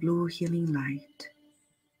sky blue healing light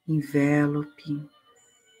enveloping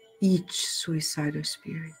each suicidal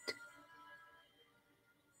spirit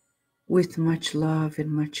with much love and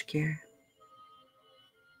much care.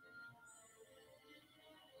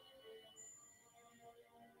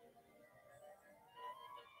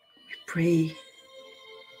 We pray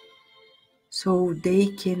so they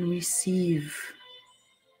can receive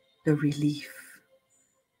the relief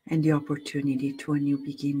and the opportunity to a new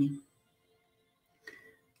beginning,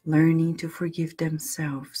 learning to forgive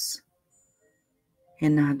themselves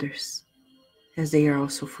and others as they are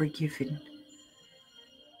also forgiven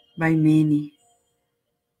by many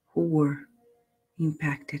who were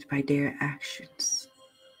impacted by their actions.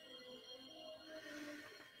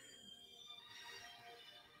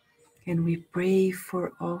 And we pray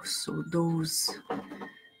for also those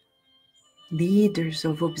leaders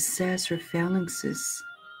of obsessor phalanxes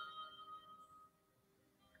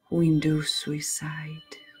who induce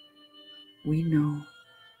suicide. We know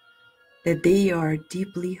that they are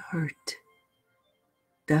deeply hurt,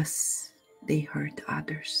 thus they hurt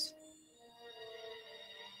others.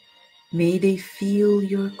 May they feel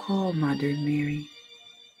your call, Mother Mary,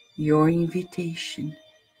 your invitation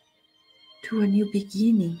to a new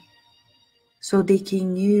beginning, so they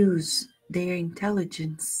can use their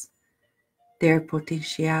intelligence, their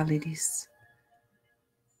potentialities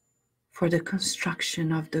for the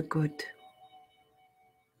construction of the good.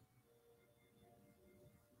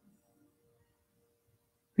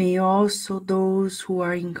 May also those who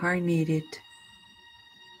are incarnated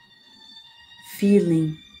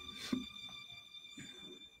feeling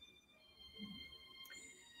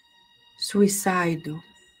suicidal,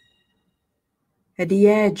 at the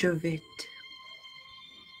edge of it,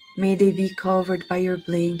 may they be covered by your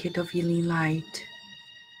blanket of healing light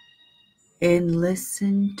and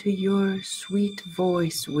listen to your sweet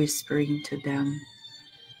voice whispering to them,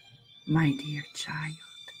 my dear child,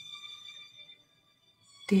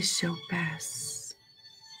 this shall pass.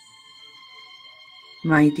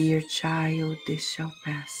 My dear child, this shall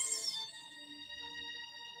pass.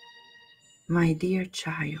 My dear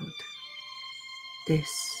child,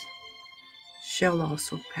 this shall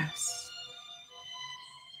also pass.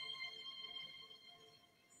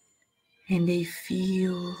 And they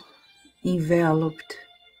feel enveloped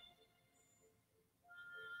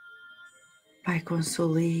by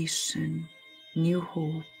consolation, new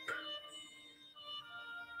hope,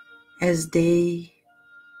 as they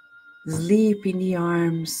sleep in the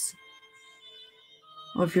arms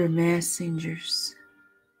of your messengers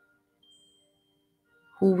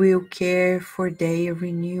who will care for their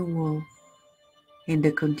renewal and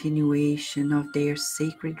the continuation of their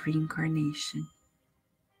sacred reincarnation.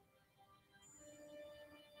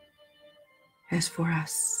 As for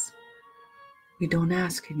us, we don't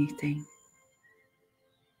ask anything,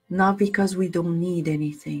 not because we don't need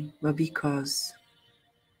anything, but because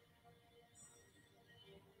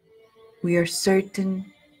we are certain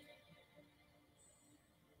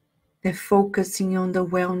that focusing on the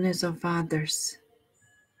wellness of others,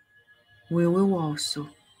 we will also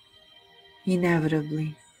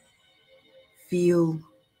inevitably feel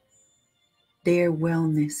their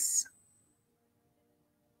wellness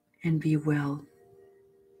and be well.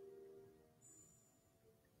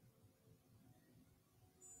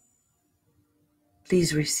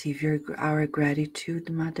 Please receive our gratitude,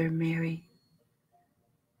 Mother Mary,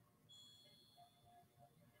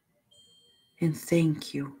 and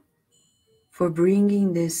thank you for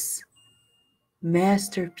bringing this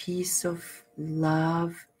masterpiece of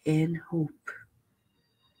love and hope.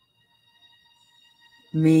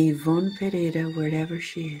 May Yvonne Pereira, wherever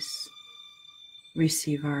she is,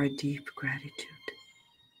 receive our deep gratitude.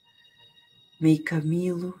 May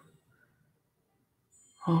Camilo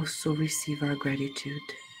also receive our gratitude.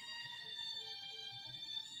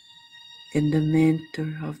 And the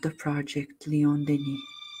mentor of the project, Leon Denis,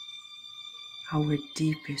 our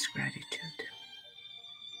deepest gratitude.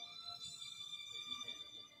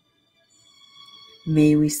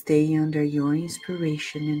 May we stay under your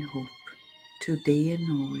inspiration and hope today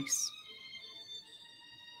and always,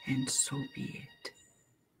 and so be it.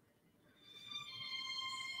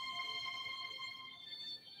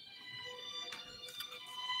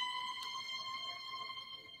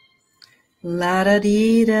 La da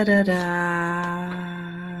dee da da da.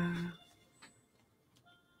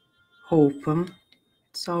 Hope, huh?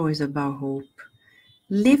 It's always about hope.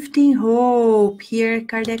 Lifting hope here at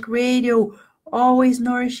Kardec Radio, always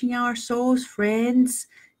nourishing our souls, friends.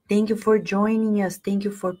 Thank you for joining us. Thank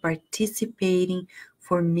you for participating,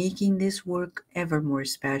 for making this work ever more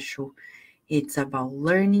special. It's about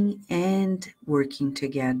learning and working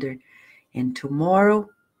together. And tomorrow,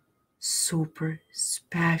 super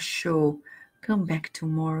special. Come back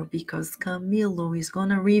tomorrow because Camilo is going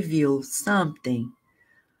to reveal something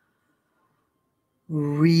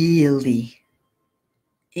really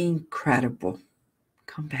incredible.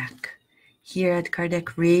 Come back here at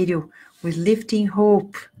Kardec Radio with Lifting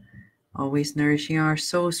Hope, always nourishing our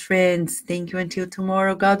souls, friends. Thank you until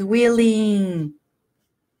tomorrow, God willing.